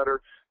feel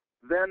better.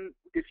 Then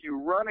if you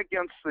run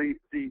against the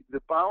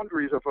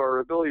boundaries of our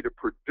ability to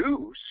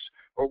produce,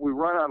 or we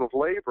run out of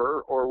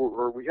labor,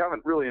 or we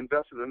haven't really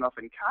invested enough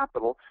in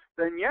capital,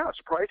 then yes,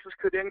 prices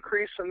could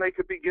increase, and that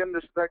could begin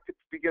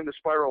to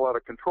spiral out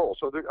of control.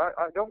 So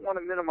I don't want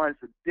to minimize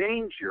the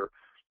danger.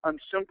 I'm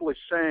simply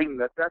saying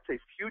that that's a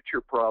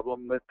future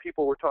problem that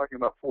people were talking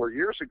about 4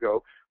 years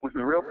ago, when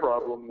the real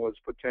problem was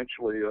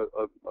potentially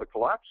a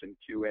collapse in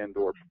Q and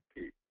or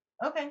P.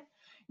 Okay.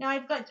 Now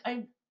I've got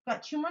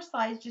 2 more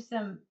slides, just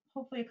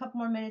hopefully a couple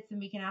more minutes, and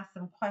we can ask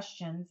some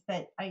questions.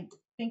 But I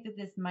think that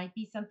this might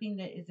be something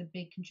that is a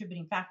big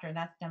contributing factor, and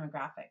that's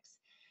demographics.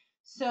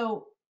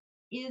 So,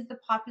 is the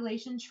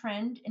population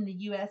trend in the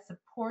U.S.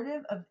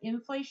 supportive of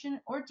inflation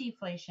or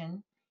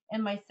deflation?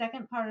 And my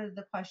second part of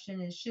the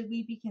question is, should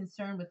we be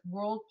concerned with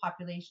world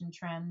population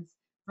trends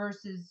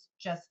versus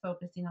just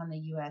focusing on the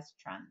U.S.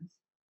 trends?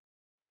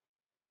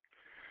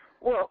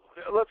 Well,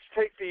 let's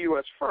take the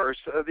U.S. first.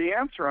 The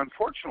answer,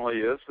 unfortunately,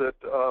 is that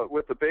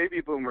with the baby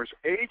boomers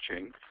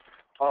aging,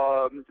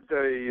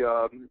 there's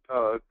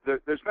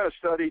been a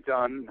study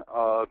done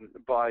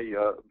by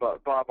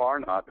Bob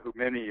Arnott, who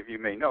many of you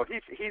may know.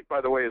 He, by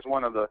the way, is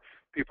one of the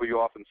people you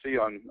often see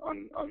on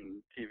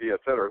TV, et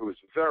cetera, who is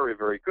very,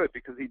 very good,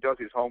 because he does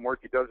his homework,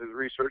 he does his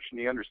research, and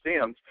he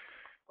understands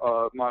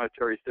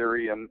monetary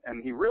theory, and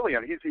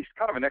he's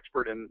kind of an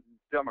expert in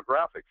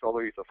demographics, although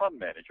he's a fund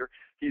manager.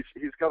 He's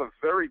got a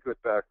very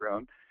good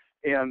background,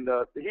 and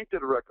he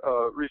did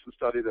a recent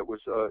study that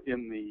was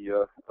in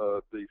the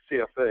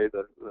CFA,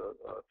 the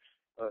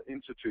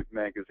Institute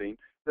magazine,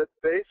 that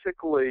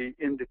basically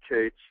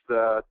indicates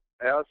that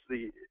as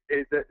the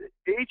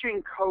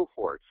aging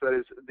cohorts, that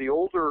is, the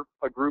older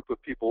a group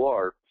of people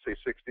are, say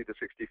 60 to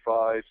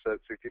 65,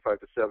 65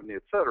 to 70,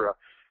 et cetera,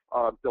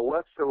 the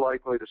less they're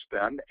likely to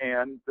spend,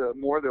 and the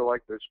more they're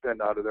likely to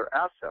spend out of their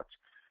assets.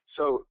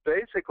 So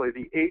basically,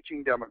 the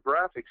aging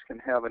demographics can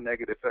have a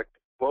negative effect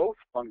both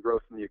on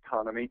growth in the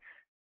economy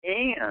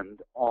and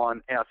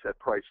on asset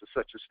prices,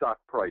 such as stock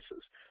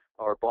prices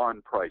or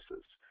bond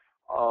prices.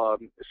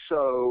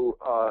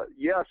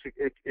 Yes,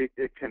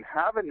 it can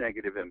have a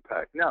negative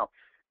impact. Now,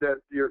 that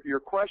your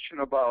question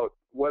about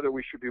whether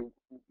we should be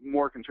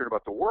more concerned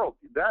about the world,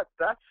 that's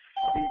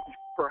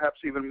perhaps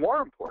even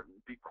more important,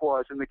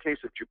 because in the case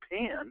of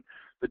Japan,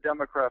 the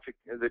demographic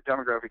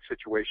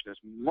situation is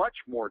much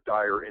more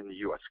dire in the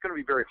U.S. It's going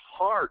to be very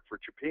hard for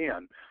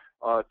Japan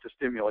to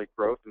stimulate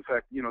growth. In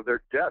fact,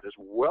 their debt is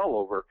well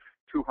over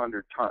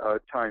 200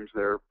 times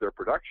their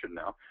production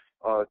now.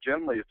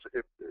 Generally,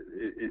 and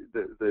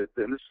this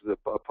is the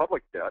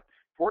public debt.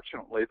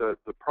 Fortunately,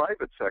 the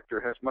private sector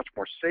has much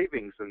more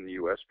savings in the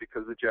U.S.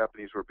 because the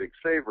Japanese were big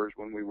savers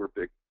when we were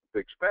big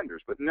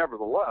spenders. But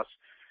nevertheless,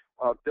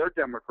 their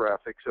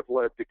demographics have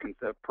led to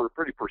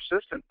pretty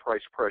persistent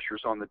price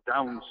pressures on the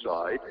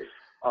downside,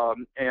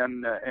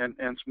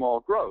 and small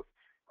growth.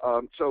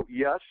 So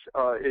yes,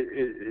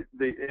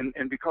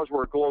 and because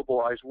we're a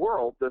globalized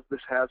world,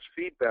 this has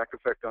feedback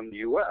effect on the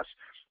U.S.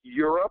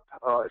 Europe,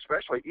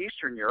 especially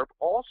Eastern Europe,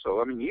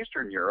 also. I mean,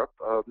 Eastern Europe,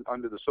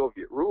 under the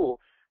Soviet rule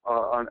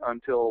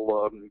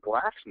until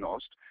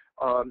Glasnost,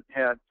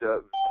 had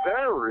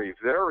very,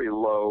 very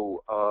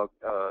low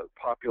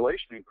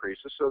population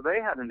increases, so they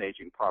had an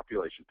aging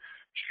population.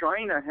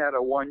 China had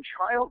a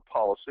one-child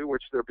policy,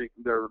 which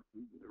they're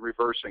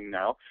reversing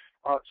now.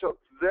 So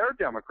their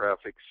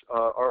demographics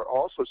are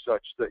also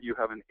such that you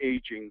have an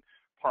aging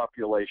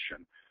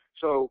population.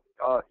 So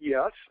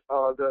yes,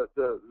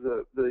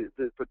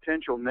 the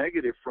potential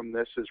negative from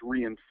this is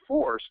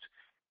reinforced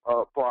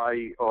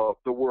by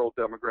the world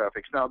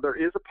demographics. Now, there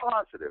is a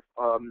positive.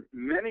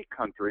 Many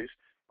countries,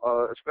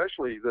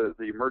 especially the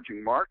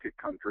emerging market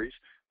countries,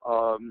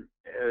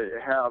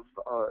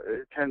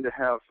 tend to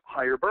have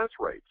higher birth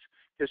rates.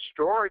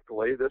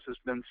 Historically, this has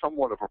been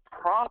somewhat of a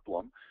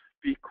problem,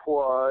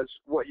 because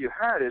what you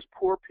had is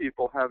poor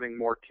people having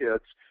more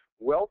kids,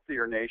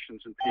 wealthier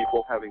nations and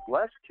people having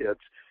less kids,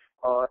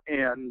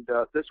 and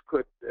this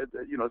could,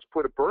 it's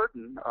put a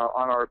burden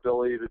on our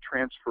ability to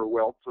transfer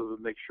wealth to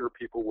make sure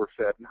people were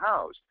fed and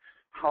housed.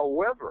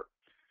 However,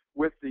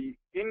 with the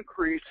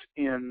increase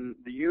in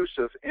the use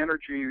of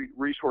energy,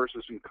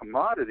 resources, and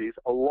commodities,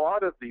 a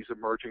lot of these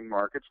emerging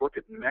markets, look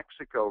at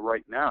Mexico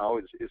right now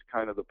is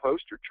kind of the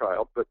poster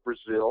child, but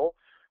Brazil,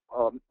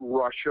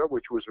 Russia,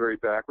 which was very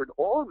backward,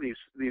 all of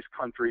these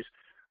countries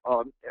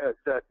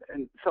that,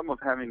 and some of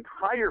having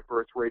higher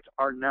birth rates,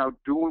 are now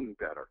doing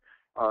better.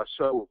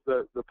 So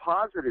the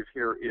positive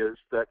here is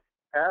that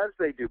as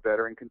they do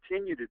better and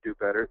continue to do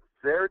better,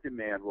 their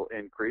demand will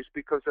increase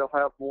because they'll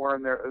have more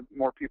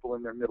people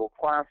in their middle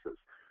classes.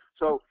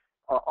 So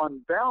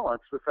on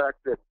balance, the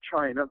fact that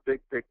China,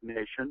 big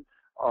nation,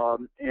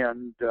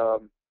 and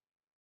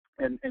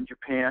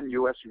Japan,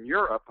 U.S., and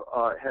Europe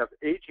have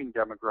aging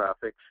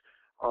demographics,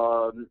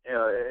 and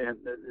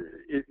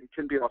it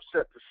can be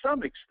offset to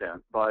some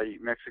extent by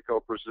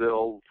Mexico,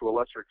 Brazil, to a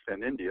lesser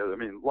extent India. I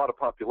mean, a lot of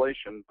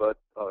population, but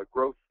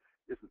growth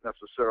isn't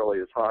necessarily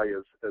as high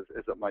as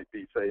it might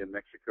be, say, in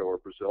Mexico or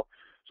Brazil.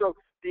 So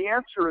the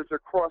answer is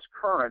across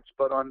currents,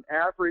 but on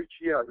average,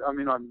 yeah, I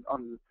mean,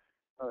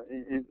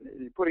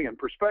 in putting it in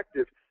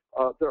perspective,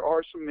 there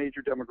are some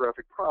major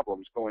demographic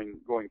problems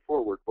going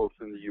forward, both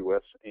in the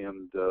U.S.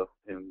 and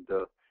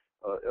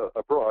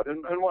abroad.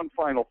 And one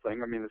final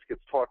thing, I mean, this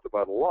gets talked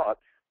about a lot.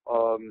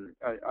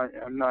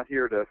 I'm not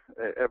here to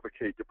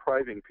advocate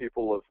depriving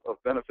people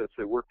of benefits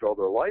they worked all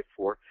their life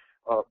for,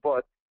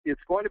 but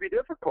it's going to be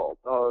difficult.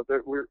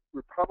 We're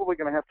probably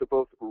going to have to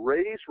both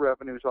raise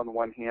revenues on the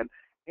one hand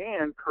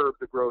and curb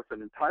the growth in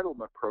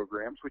entitlement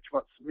programs, which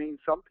must mean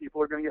some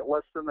people are going to get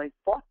less than they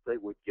thought they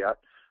would get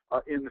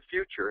in the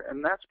future.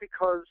 And that's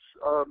because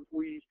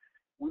we've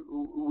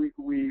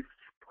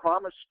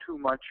promised too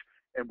much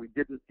and we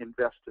didn't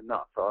invest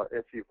enough.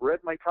 If you've read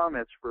my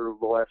comments for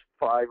the last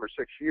 5 or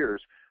 6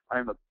 years,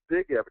 I'm a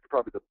big advocate.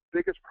 Probably the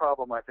biggest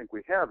problem I think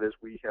we have is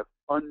we have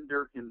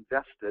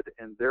underinvested,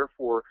 and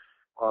therefore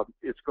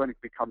it's going to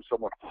become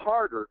somewhat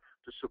harder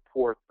to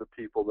support the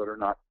people that are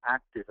not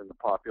active in the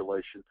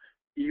population,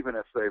 even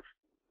if they've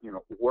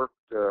worked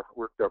their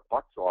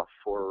butts off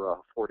for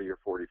 40 or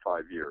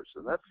 45 years.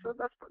 And that's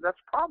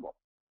a problem.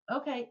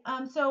 Okay.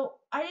 So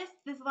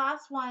this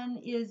last one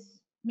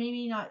is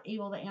maybe not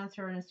able to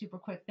answer in a super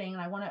quick thing,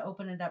 and I want to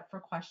open it up for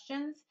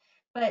questions.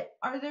 But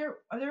are there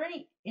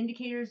any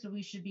indicators that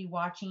we should be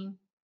watching?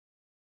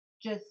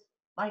 Just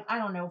like, I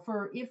don't know,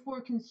 for if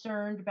we're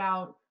concerned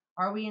about,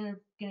 are we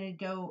going to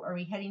go, are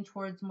we heading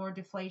towards more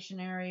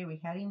deflationary? Are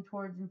we heading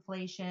towards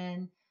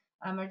inflation?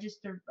 Or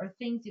just are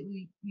things that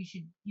you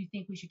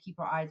think we should keep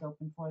our eyes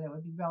open for that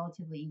would be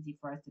relatively easy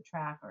for us to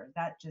track, or is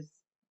that just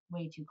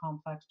way too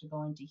complex to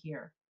go into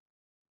here?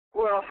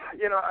 Well,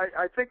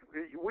 I think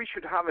we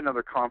should have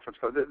another conference.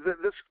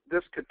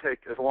 This could take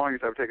as long as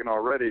I've taken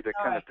already to All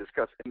kind right. of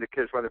discuss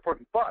indicators why they're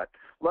important. But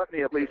let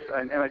me at least,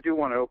 and I do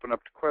want to open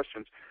up to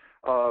questions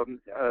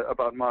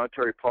about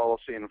monetary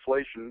policy and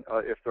inflation,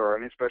 if there are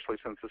any, especially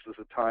since this is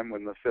a time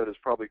when the Fed is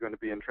probably going to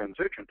be in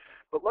transition.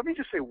 But let me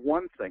just say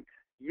one thing.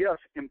 Yes,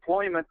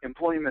 employment. I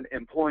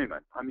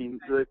mean,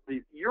 the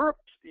Europe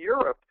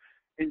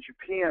and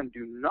Japan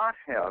do not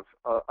have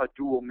a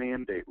dual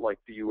mandate like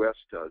the U.S.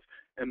 does.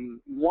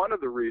 And one of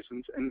the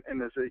reasons,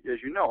 and as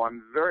you know,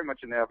 I'm very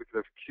much an advocate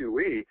of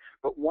QE,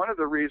 but one of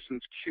the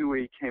reasons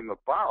QE came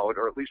about,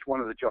 or at least one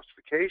of the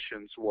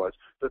justifications, was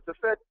that the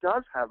Fed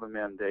does have a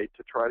mandate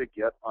to try to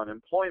get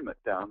unemployment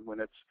down when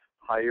it's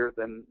higher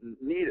than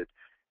needed,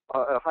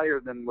 higher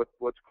than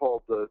what's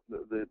called the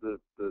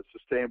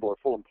sustainable or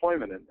full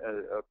employment and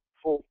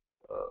full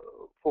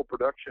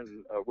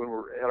production when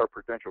we're at our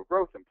potential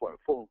growth employment,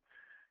 full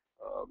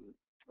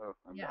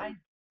Yeah,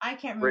 I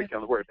can't remember. break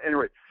down the word.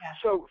 Anyway, Yeah.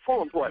 so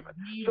full employment.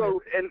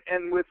 So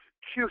and with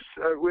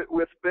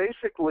with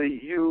basically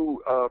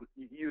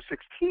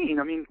U16,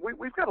 I mean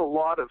we've got a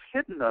lot of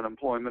hidden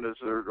unemployment,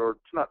 or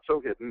it's not so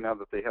hidden now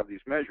that they have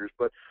these measures,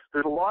 but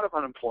there's a lot of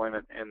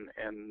unemployment,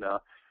 and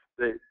that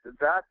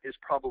is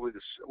probably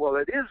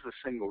that is the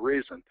single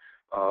reason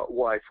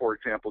why, for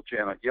example,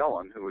 Janet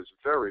Yellen, who is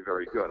very,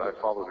 very good, I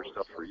followed her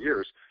stuff for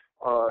years,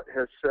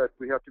 has said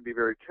we have to be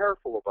very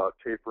careful about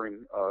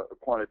tapering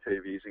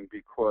quantitative easing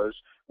because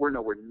we're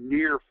nowhere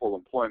near full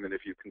employment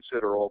if you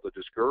consider all the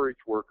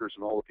discouraged workers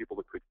and all the people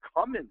that could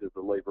come into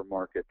the labor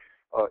market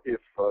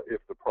if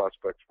the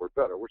prospects were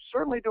better. We're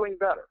certainly doing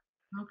better.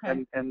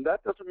 Okay. And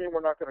that doesn't mean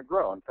we're not going to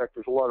grow. In fact,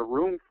 there's a lot of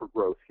room for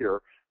growth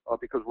here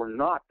because we're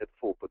not at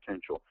full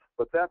potential.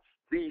 But that's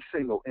the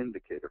single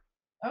indicator.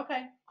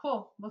 Okay,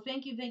 cool. Well,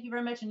 thank you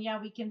very much. And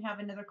yeah, we can have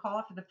another call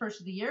after the first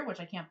of the year, which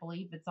I can't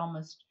believe it's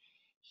almost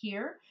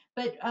here.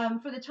 But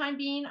for the time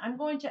being, I'm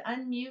going to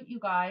unmute you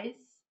guys.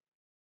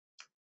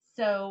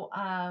 So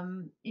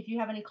if you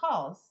have any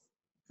calls,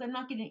 because I'm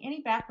not getting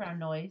any background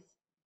noise.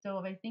 So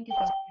if I think it's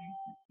okay,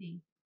 let's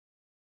see.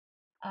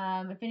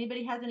 If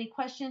anybody has any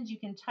questions, you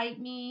can type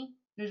me.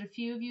 There's a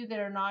few of you that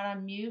are not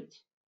on mute.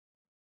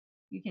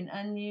 You can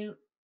unmute.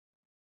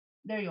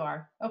 There you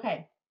are.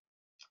 Okay.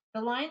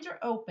 The lines are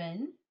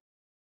open.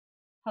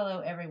 Hello,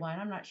 everyone.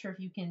 I'm not sure if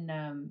you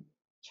can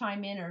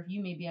chime in or if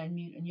you may be on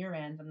mute on your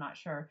end. I'm not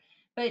sure.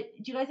 But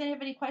do you guys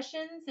have any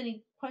questions?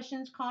 Any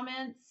questions,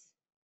 comments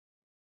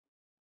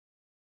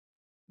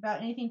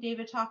about anything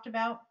David talked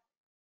about?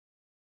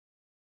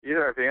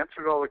 Either I've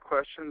answered all the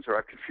questions or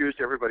I've confused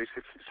everybody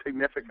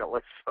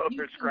significantly, so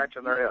they're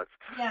scratching their heads.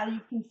 Yeah,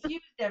 you've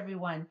confused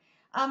everyone.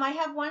 I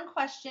have one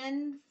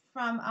question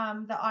from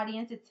the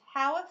audience. It's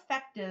how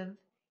effective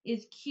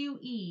is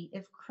QE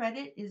if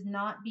credit is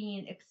not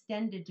being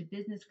extended to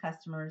business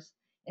customers,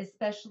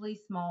 especially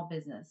small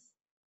business?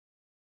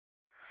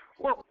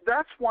 Well,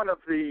 that's one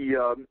of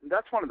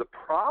the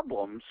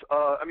problems.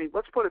 I mean,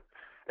 let's put it,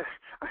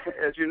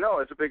 as you know,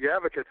 as a big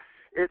advocate,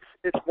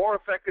 it's more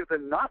effective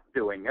than not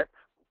doing it.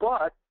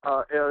 But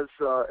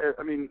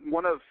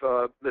one of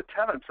the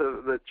tenets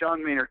that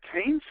John Maynard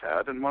Keynes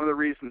had, and one of the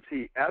reasons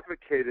he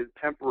advocated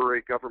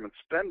temporary government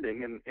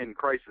spending in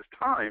crisis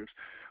times,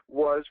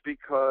 was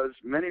because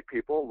many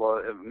people,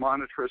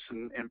 monetarists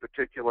in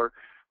particular,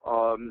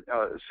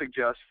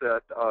 suggest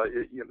that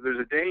there's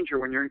a danger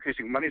when you're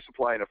increasing money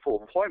supply in a full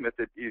employment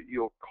that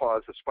you'll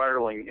cause a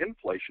spiraling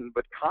inflation.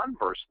 But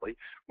conversely,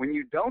 when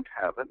you don't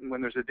have it, and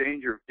when there's a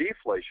danger of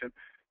deflation,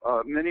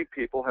 many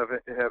people have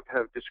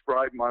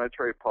described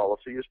monetary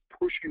policy as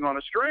pushing on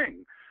a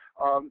string.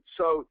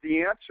 So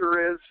the answer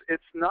is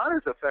it's not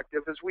as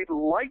effective as we'd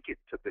like it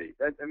to be.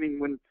 I mean,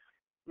 when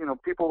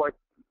people like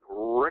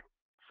Rick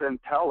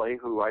Santelli,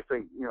 who I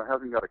think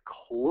hasn't got a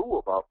clue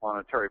about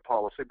monetary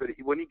policy, but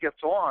when he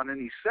gets on and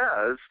he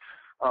says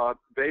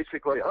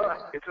basically,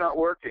 it's not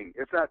working,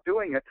 it's not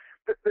doing it,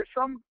 there's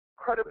some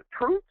credible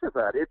truth to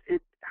that. It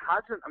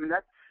hasn't. I mean,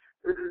 that's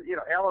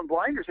Alan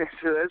Blinder's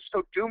answer is,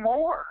 so do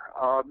more.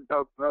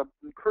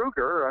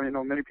 Kruger, I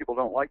mean, many people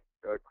don't like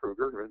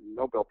Kruger,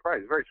 Nobel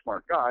Prize, very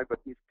smart guy, but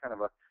he's kind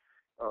of a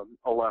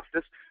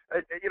leftist.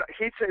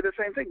 He'd say the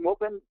same thing. Well,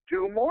 then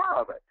do more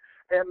of it.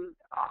 And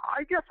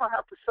I guess I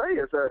have to say,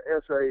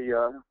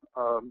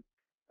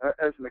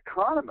 as an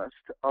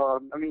economist,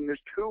 I mean,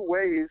 there's two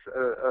ways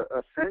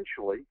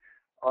essentially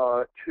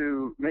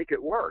to make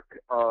it work.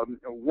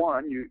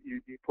 One,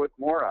 you put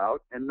more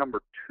out, and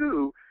number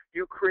two,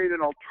 you create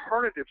an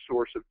alternative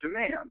source of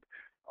demand.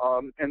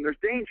 And there's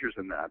dangers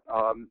in that,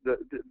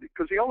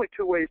 because the only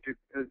two ways to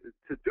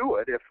do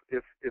it,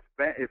 if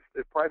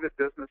private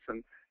business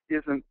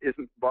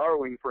isn't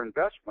borrowing for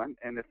investment,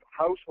 and if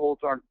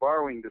households aren't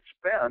borrowing to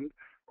spend,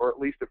 or at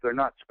least if they're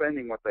not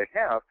spending what they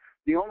have,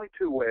 The only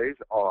two ways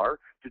are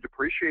to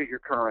depreciate your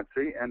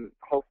currency and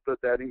hope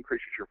that that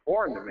increases your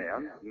foreign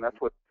demand, and that's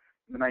what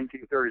in the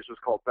 1930s was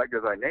called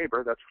beggar thy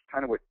neighbor. That's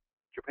kind of what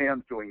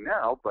Japan's doing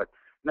now, but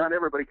not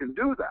everybody can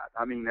do that.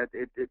 I mean,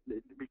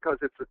 because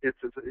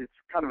it's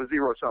kind of a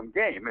zero-sum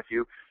game. If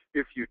you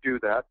do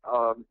that,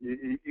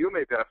 you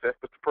may benefit,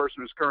 but the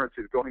person whose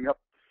currency is going up,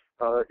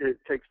 it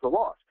takes the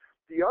loss.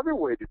 The other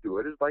way to do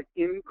it is by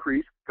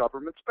increased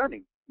government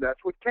spending. That's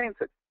what Keynes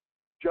said.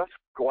 Just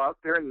go out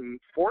there and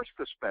force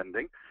the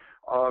spending.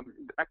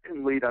 That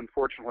can lead,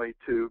 unfortunately,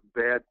 to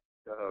bad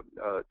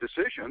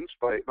decisions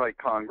by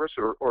Congress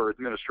or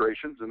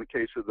administrations. In the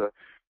case of the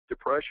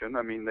Depression,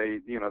 I mean, they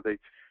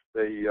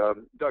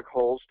dug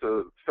holes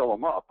to fill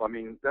them up. I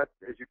mean, that,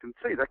 as you can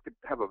see, that could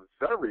have a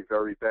very,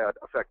 very bad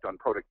effect on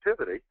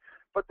productivity.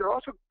 But there are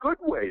also good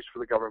ways for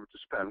the government to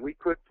spend. We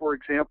could, for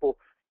example,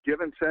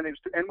 give incentives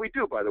to, and we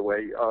do, by the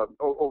way,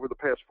 over the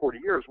past 40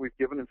 years, we've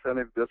given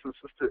incentive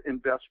businesses to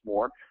invest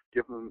more,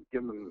 give them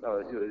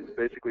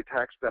basically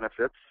tax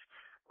benefits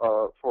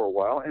for a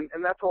while, and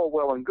that's all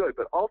well and good.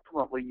 But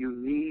ultimately, you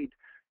need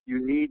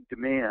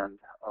demand,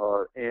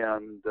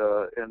 and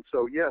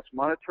so yes,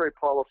 monetary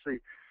policy.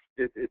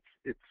 We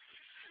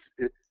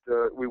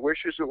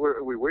wish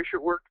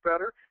it worked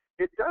better.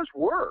 It does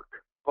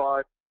work,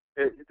 but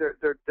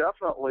they're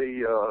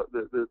definitely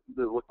the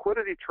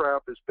liquidity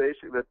trap is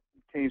basically that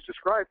Keynes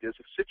described is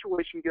if the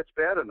situation gets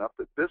bad enough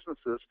that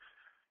businesses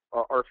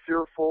are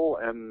fearful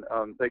and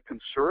they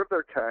conserve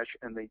their cash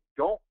and they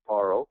don't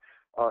borrow,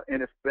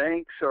 and if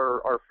banks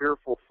are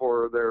fearful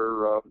for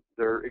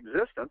their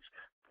existence,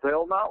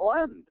 they'll not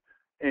lend.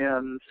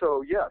 And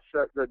so yes,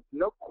 that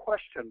no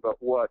question but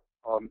what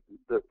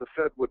the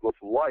Fed would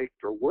have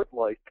liked or would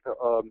like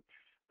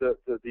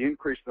the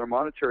increase in their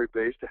monetary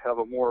base to have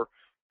a more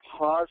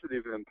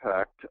positive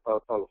impact, a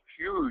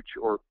huge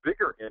or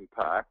bigger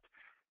impact,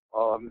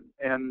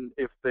 and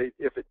if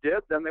it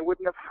did, then they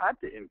wouldn't have had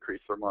to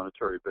increase their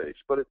monetary base.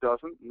 But it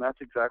doesn't, and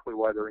that's exactly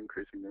why they're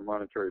increasing their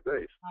monetary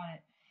base. Got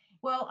it.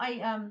 Well,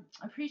 I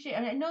appreciate.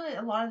 I know that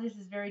a lot of this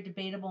is very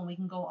debatable, and we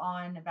can go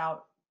on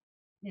about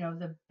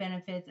the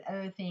benefits,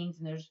 other things,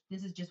 and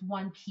this is just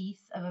one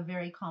piece of a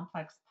very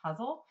complex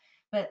puzzle.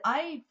 But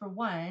I, for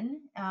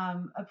one,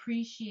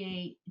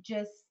 appreciate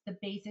just the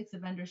basics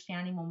of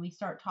understanding when we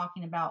start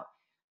talking about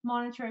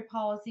monetary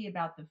policy,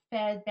 about the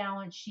Fed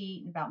balance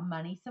sheet, and about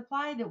money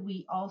supply, that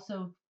we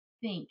also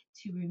think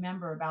to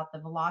remember about the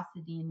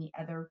velocity and the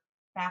other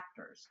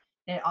factors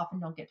that often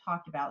don't get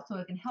talked about. So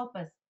it can help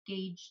us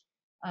gauge,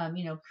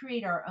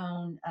 create our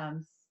own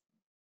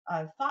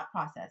thought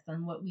process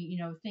on what we,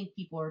 think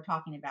people are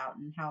talking about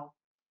and how.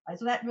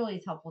 So that really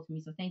is helpful to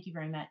me. So thank you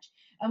very much.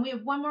 And we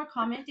have one more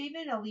comment,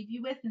 David. I'll leave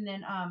you with, and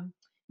then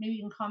maybe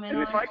you can comment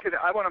and on. If I could,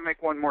 I want to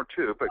make one more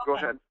too, but okay. Go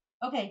ahead.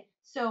 Okay.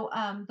 So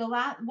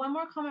one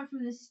more comment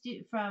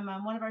from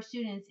one of our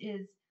students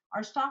is,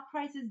 are stock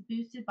prices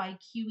boosted by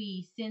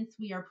QE since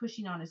we are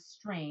pushing on a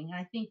string? And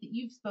I think that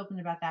you've spoken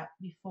about that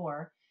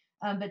before.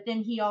 But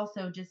then he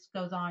also just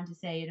goes on to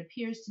say, it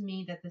appears to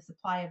me that the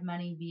supply of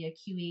money via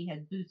QE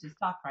has boosted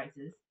stock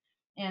prices.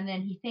 And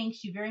then he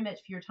thanks you very much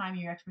for your time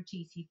and your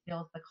expertise. He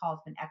feels the call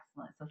has been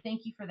excellent. So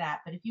thank you for that.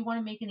 But if you want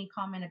to make any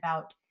comment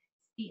about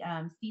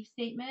Steve's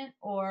statement,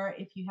 or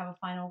if you have a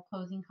final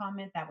closing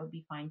comment, that would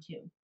be fine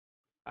too.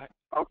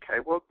 Okay,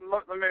 well,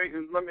 let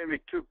me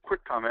make two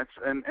quick comments,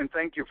 and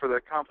thank you for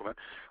that compliment.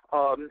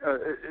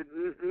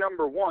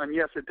 Number one,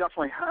 yes, it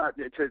definitely had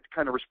to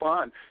kind of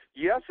respond.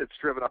 Yes, it's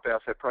driven up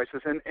asset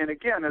prices, and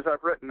again, as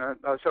I've written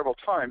several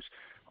times,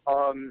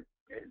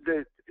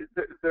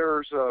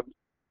 there's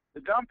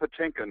Don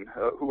Patinkin,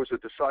 who was a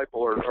disciple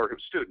or a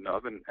student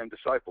of and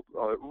disciple,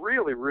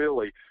 really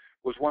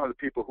was one of the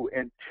people who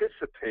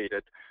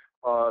anticipated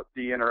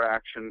the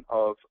interaction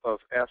of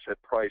asset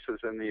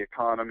prices and the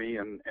economy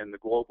and the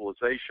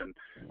globalization.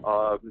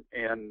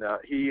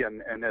 He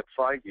and Ed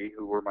Feige,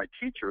 who were my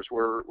teachers,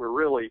 were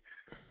really,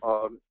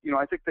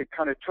 I think they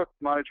kind of took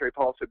monetary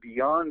policy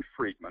beyond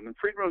Friedman. And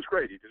Friedman was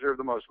great. He deserved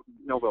the most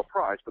Nobel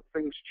Prize, but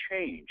things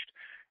changed.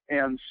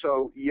 And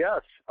so,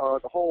 yes, the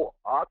whole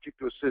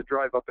object was to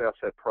drive up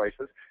asset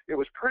prices. It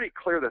was pretty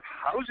clear that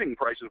housing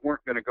prices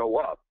weren't going to go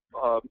up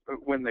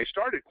when they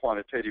started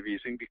quantitative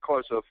easing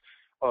because of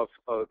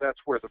that's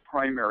where the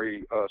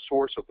primary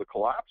source of the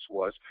collapse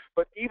was.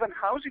 But even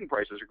housing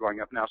prices are going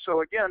up now.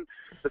 So again,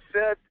 the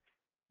Fed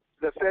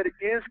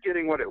is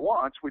getting what it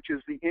wants, which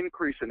is the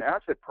increase in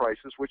asset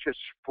prices, which has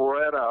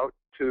spread out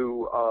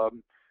to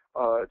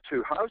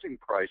housing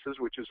prices,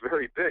 which is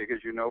very big,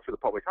 as you know, for the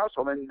public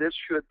household. And this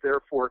should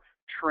therefore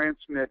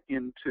transmit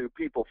into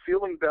people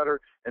feeling better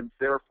and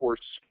therefore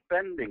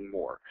spending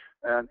more.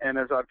 And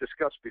as I've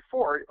discussed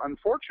before,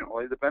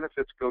 unfortunately, the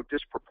benefits go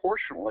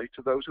disproportionately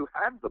to those who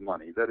have the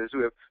money, that is,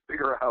 who have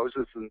bigger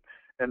houses and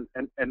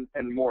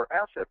more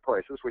asset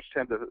prices, which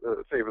tend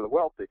to favor the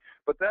wealthy.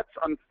 But that's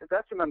an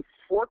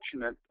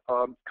unfortunate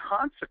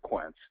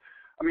consequence.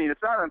 I mean,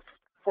 it's not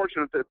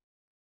unfortunate that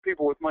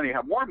people with money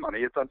have more money.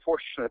 It's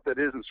unfortunate that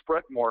it isn't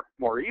spread more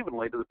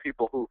evenly to the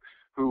people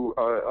who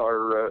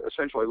are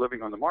essentially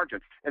living on the margin.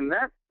 And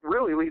that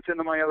really leads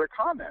into my other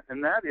comment,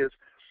 and that is,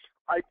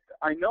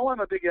 I know I'm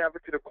a big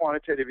advocate of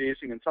quantitative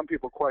easing, and some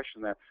people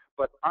question that,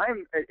 but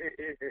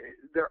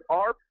there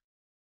are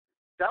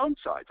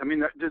downsides. I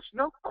mean, there's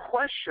no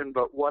question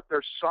but what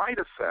there's side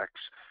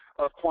effects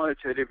of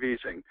quantitative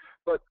easing.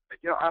 But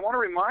I want to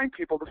remind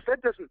people the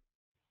Fed doesn't.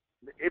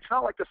 It's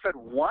not like the Fed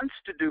wants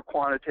to do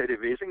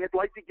quantitative easing. It'd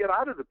like to get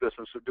out of the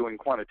business of doing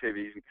quantitative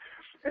easing,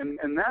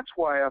 and that's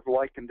why I've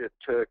likened it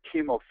to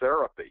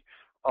chemotherapy.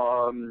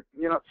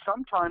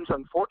 Sometimes,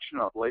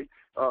 unfortunately,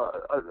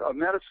 a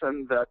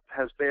medicine that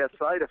has bad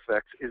side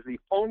effects is the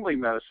only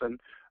medicine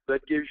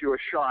that gives you a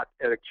shot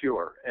at a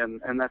cure,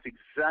 and that's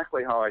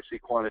exactly how I see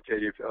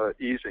quantitative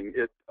easing.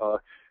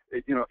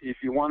 If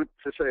you want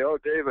to say, oh,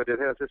 David, it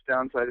has this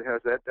downside, it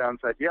has that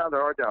downside, yeah,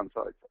 there are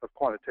downsides of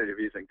quantitative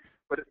easing.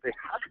 But if they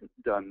hadn't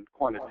done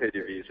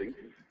quantitative easing,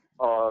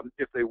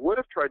 if they would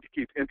have tried to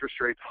keep interest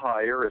rates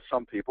higher, as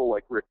some people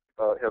like Rick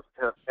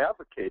have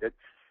advocated,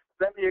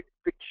 then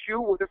the Q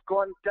would have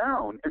gone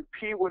down, and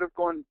P would have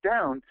gone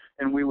down,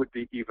 and we would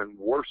be even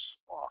worse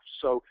off.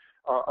 So,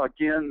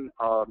 again,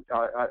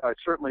 I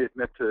certainly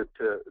admit to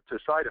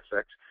side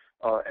effects,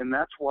 and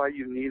that's why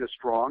you need a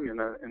strong and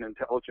an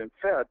intelligent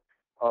Fed.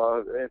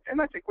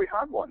 And I think we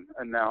have one,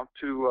 and now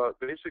to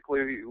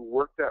basically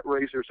work that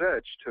razor's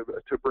edge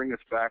to bring us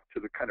back to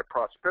the kind of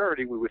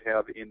prosperity we would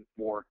have in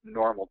more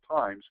normal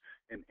times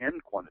and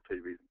end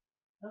quantitative easing.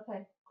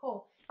 Okay,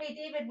 cool. Hey,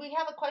 David, we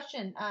have a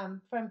question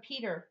from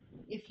Peter,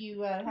 if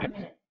you have a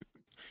minute.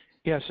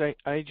 Yes,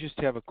 I just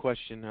have a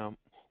question.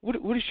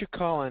 What is your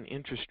call on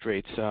interest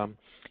rates?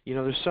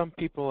 There's some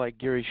people like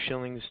Gary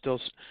Schilling still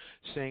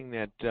saying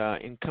that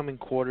in coming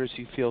quarters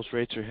he feels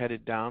rates are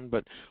headed down,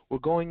 but we're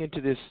going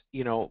into this,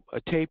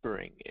 a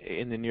tapering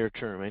in the near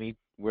term,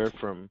 anywhere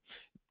from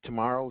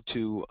tomorrow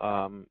to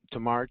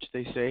March,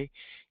 they say.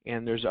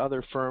 And there's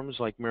other firms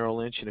like Merrill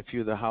Lynch and a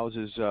few of the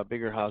houses,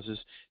 bigger houses,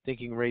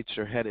 thinking rates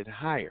are headed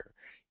higher,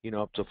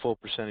 up to a full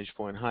percentage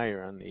point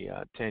higher on the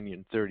 10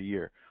 and 30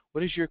 year.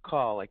 What is your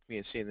call, like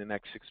me, say in the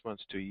next 6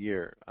 months to a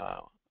year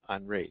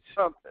on rates?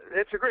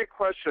 It's a great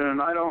question,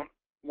 and I don't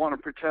want to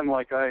pretend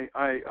like I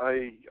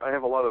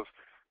have a lot of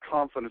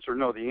confidence or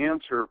know the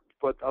answer,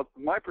 but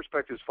my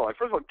perspective is fine.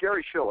 First of all,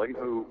 Gary Schilling,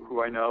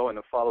 who I know and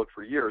have followed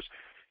for years,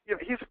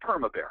 he's a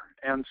perma-bear,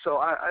 and so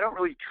I don't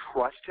really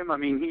trust him. I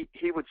mean,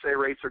 he would say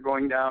rates are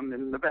going down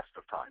in the best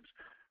of times.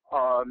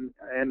 On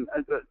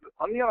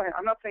the other hand,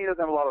 I'm not saying he doesn't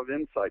have a lot of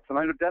insights. And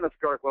I know Dennis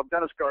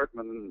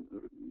Gartman,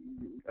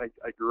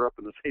 I grew up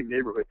in the same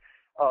neighborhood.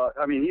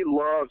 He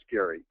loves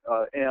Gary,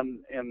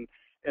 and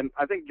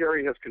I think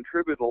Gary has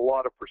contributed a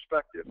lot of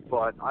perspective.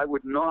 But I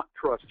would not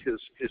trust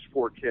his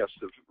forecast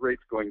of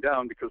rates going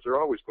down, because they're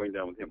always going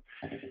down with him.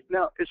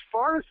 Now, as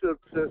far as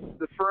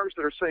the firms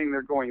that are saying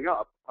they're going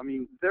up,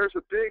 there's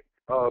a big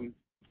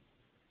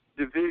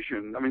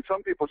division.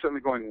 Some people are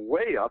certainly going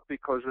way up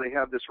because they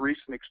have this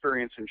recent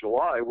experience in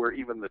July where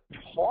even the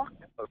talk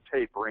of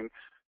tapering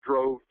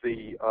drove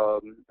the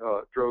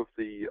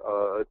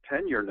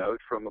 10-year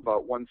note from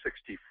about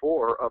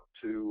 164 up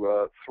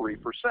to 3%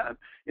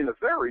 in a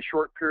very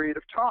short period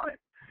of time.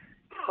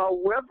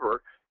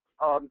 However,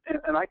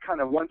 and I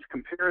kind of once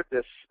compared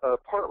this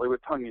partly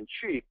with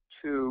tongue-in-cheek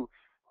to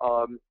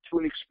an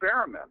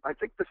experiment. I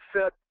think the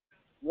Fed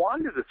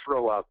wanted to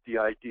throw out the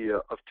idea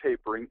of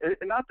tapering, and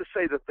not to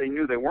say that they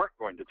knew they weren't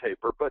going to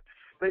taper, but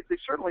they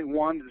certainly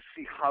wanted to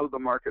see how the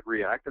market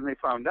react, and they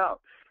found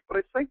out. But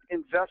I think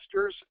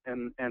investors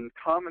and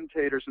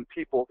commentators and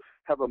people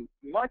have a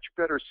much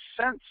better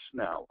sense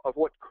now of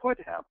what could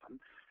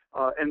happen,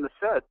 and the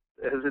Fed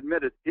has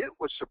admitted it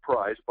was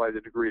surprised by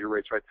the degree to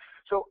rates rise.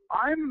 So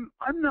I'm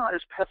not as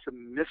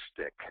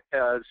pessimistic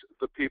as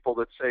the people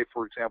that say,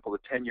 for example, the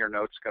 10-year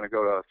note's going to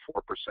go to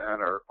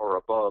 4% or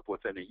above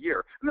within a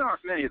year. And there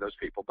aren't many of those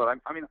people, but I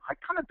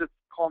kind of just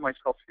call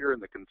myself here in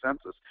the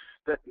consensus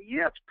that,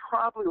 yeah, it's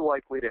probably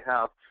likely to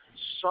have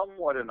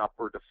somewhat an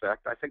upward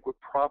effect. I think we'll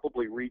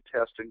probably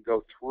retest and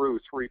go through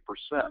 3%.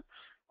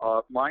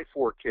 My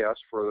forecast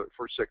for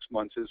 6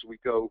 months is we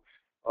go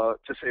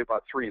to say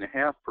about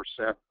 3.5%.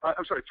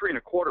 I'm sorry,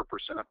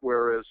 3.25%.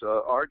 Whereas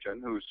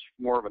Arjun, who's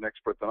more of an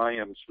expert than I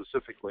am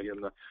specifically in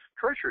the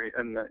Treasury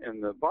and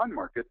in the bond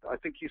market, I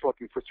think he's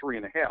looking for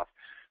 3.5%.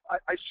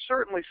 I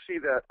certainly see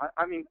that.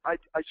 I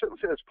certainly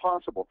see that's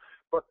possible.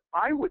 But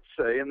I would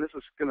say, and this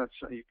is you're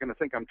going to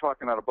think I'm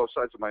talking out of both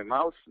sides of my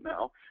mouth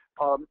now.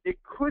 It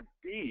could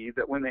be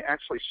that when they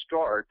actually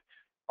start,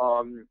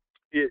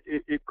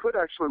 it could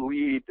actually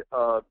lead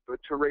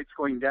to rates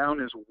going down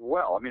as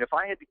well. If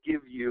I had to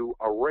give you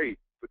a rate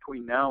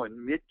between now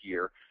and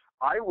mid-year,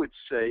 I would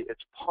say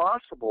it's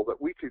possible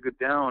that we could go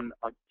down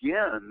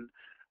again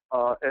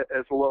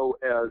as low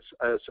as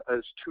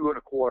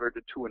 2.25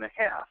 to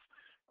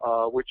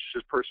 2.5, which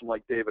is a person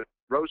like David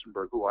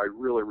Rosenberg, who I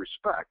really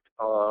respect,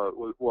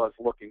 was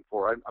looking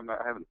for. I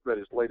haven't read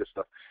his latest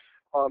stuff.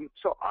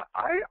 So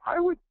I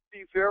would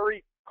be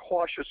very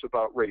cautious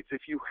about rates.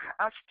 If you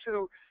have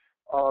to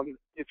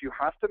If you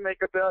have to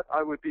make a bet,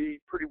 I would be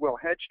pretty well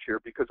hedged here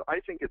because I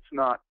think it's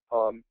not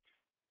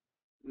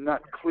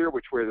clear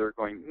which way they're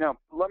going. Now,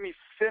 let me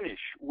finish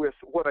with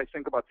what I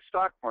think about the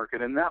stock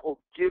market, and that will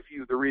give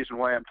you the reason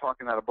why I'm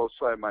talking out of both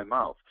sides of my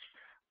mouth.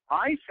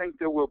 I think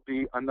there will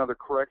be another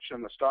correction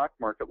in the stock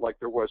market like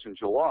there was in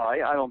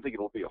July. I don't think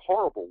it'll be a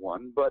horrible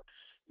one, but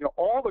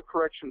all the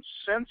corrections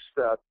since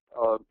that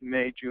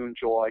May, June,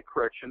 July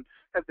correction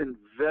have been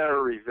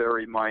very,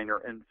 very minor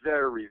and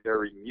very,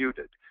 very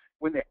muted.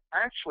 When they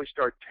actually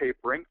start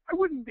tapering, I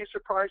wouldn't be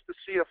surprised to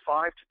see a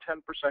 5 to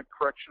 10%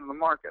 correction in the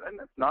market. And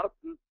it's not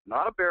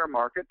a bear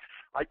market.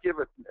 I give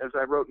it, as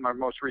I wrote in my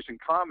most recent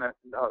comment,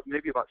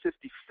 maybe about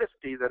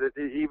 50-50 that it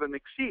even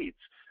exceeds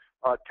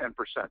 10%.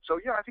 So,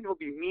 yeah, I think it'll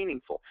be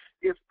meaningful.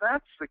 If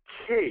that's the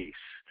case,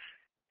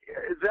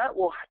 that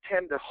will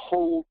tend to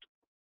hold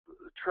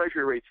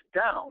Treasury rates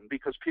down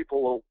because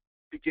people will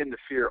begin to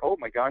fear, oh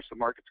my gosh, the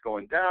market's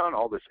going down,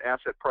 all this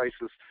asset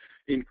prices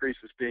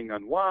increases being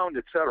unwound,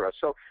 et cetera.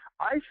 So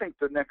I think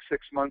the next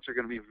 6 months are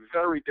going to be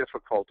very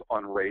difficult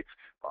on rates.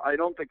 I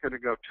don't think they're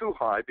going to go too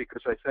high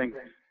because I think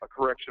a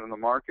correction in the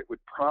market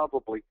would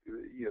probably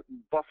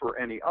buffer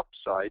any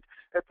upside.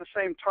 At the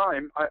same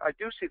time, I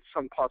do see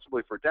some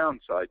possibility for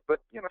downside. But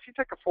if you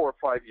take a 4 or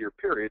 5 year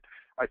period,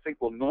 I think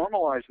we'll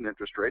normalize in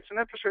interest rates, and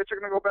interest rates are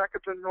going to go back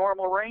into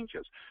normal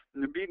ranges.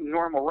 And to be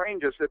normal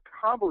ranges, it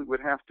probably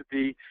would have to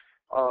be,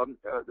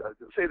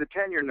 say the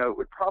 10-year note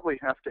would probably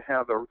have to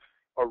have a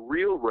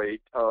real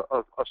rate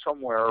of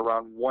somewhere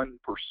around 1%.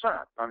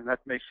 I mean,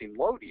 that may seem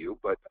low to you,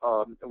 but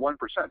 1%.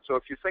 So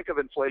if you think of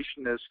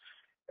inflation as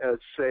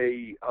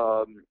say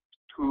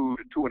 2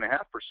 to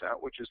 2.5%,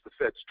 which is the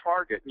Fed's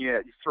target, and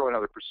you throw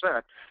another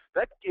percent,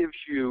 that gives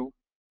you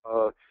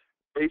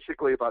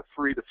basically about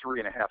 3 to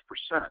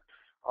 3.5%.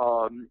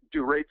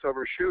 Do rates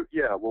overshoot?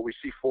 Yeah. Will we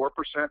see 4%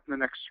 in the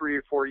next 3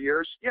 or 4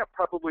 years? Yeah,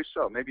 probably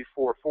so. Maybe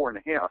 4,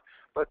 4.5.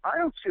 But I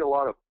don't see a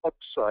lot of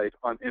upside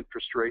on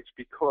interest rates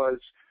because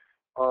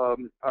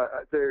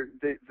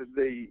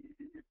they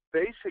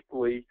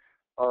basically,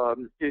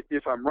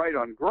 if I'm right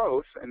on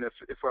growth, and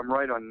if I'm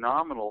right on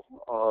nominal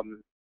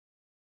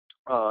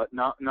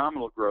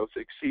growth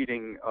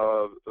exceeding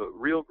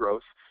real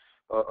growth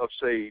of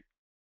say,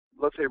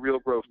 let's say real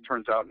growth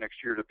turns out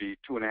next year to be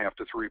 2.5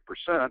 to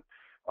 3%,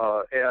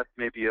 add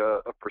maybe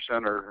a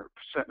percent or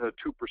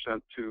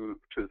 2% to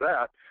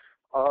that.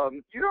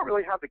 You don't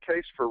really have the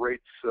case for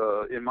rates,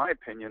 in my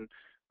opinion,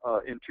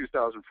 in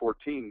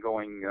 2014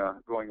 going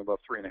above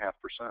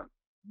 3.5%.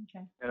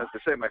 Okay. And as I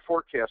say, my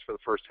forecast for the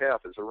first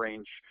half is a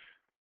range,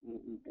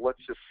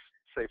 let's just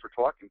say for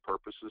talking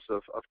purposes,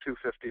 of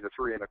 250 to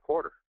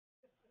 3.25.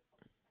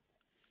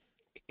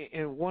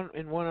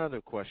 And one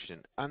other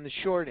question on the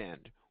short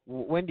end.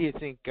 When do you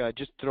think?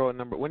 Just throw a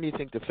number. When do you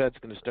think the Fed's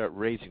going to start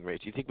raising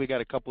rates? You think we got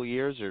a couple of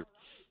years, or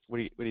what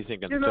do you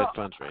think on the Fed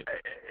funds rate?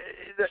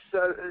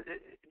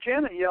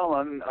 Janet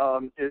Yellen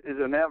is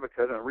an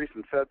advocate in a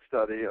recent Fed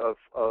study of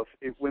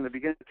when they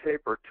begin to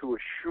taper to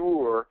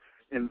assure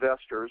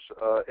investors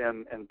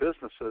and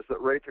businesses that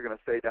rates are going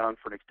to stay down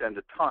for an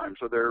extended time.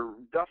 So they're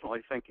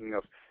definitely thinking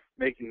of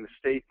making the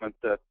statement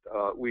that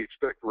we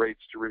expect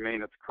rates to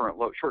remain at the current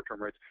low,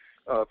 short-term rates.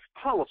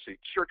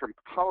 Short-term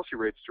policy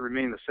rates to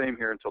remain the same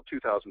here until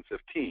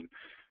 2015.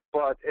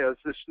 But as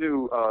this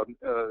new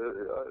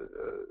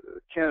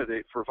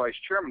candidate for vice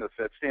chairman of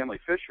the Fed, Stanley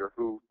Fischer,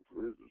 who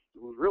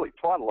really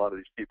taught a lot of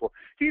these people,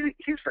 he's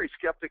very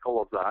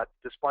skeptical of that,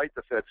 despite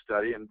the Fed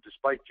study and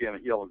despite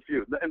Janet Yellen's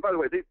view. And by the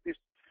way,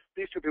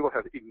 these two people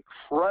have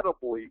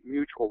incredibly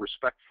mutual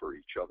respect for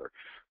each other.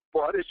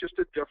 But it's just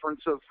a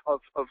difference of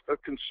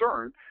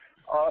concern.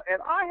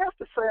 And I have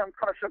to say I'm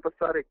kind of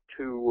sympathetic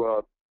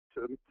to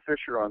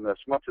Fisher on this,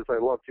 much as I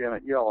love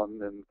Janet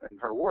Yellen and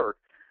her work.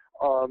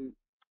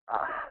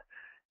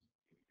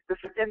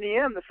 In the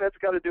end, the Fed's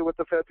got to do what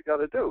the Fed's got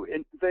to do.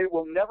 And they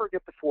will never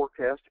get the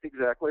forecast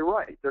exactly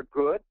right. They're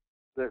good.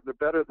 They're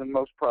better than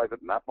most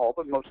private, not all,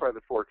 but most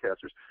private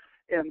forecasters.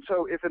 And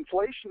so if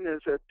inflation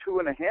is at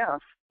 2.5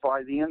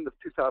 by the end of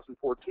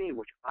 2014,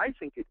 which I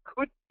think it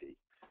could be,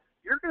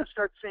 you're going to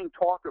start seeing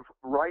talk of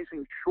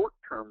rising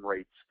short-term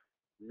rates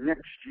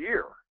next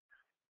year.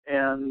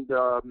 And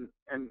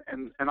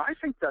I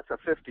think that's a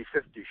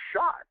 50-50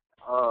 shot.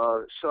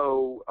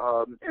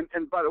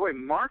 And by the way,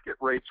 market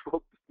rates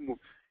will,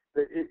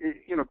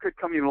 could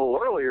come even a little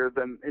earlier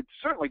than it's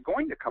certainly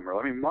going to come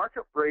early. I mean,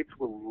 market rates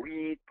will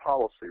lead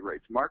policy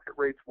rates. Market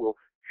rates will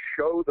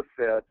show the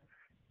Fed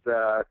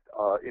that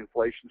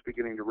inflation's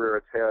beginning to rear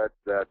its head,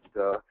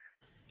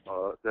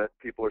 that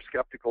people are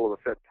skeptical of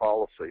the Fed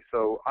policy.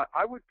 So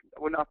I would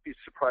not be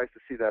surprised to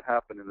see that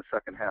happen in the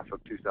second half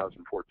of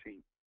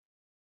 2014.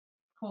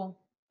 Cool.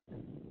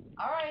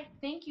 All right.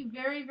 Thank you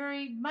very,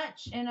 very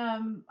much. And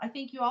I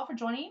thank you all for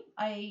joining.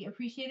 I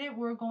appreciate it.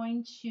 We're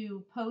going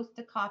to post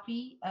a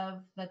copy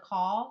of the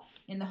call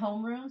in the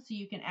homeroom so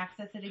you can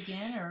access it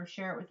again or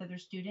share it with other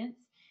students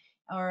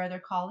or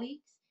other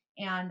colleagues.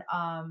 And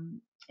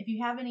if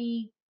you have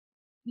any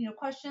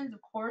questions,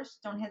 of course,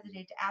 don't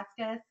hesitate to ask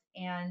us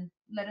and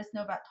let us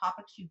know about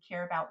topics you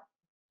care about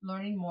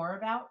learning more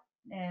about.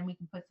 and we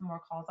can put some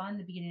more calls on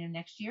the beginning of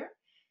next year.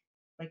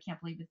 I can't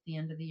believe it's the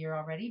end of the year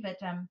already. But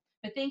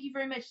thank you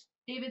very much,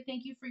 David.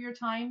 Thank you for your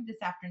time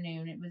this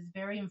afternoon. It was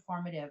very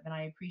informative, and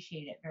I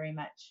appreciate it very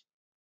much.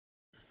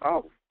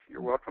 Oh,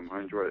 you're welcome.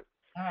 I enjoyed it.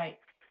 All right.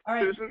 All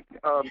right. Susan,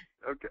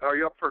 okay, are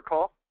you up for a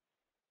call?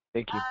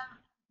 Thank you.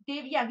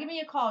 Dave, yeah, give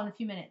me a call in a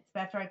few minutes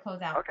after I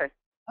close out. Okay.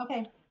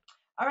 Okay.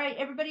 All right,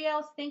 everybody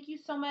else, thank you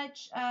so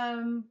much.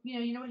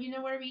 You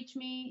know where to reach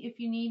me if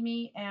you need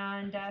me,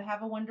 and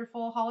have a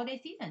wonderful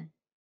holiday season.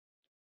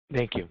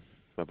 Thank you.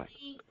 Bye-bye.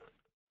 Thanks.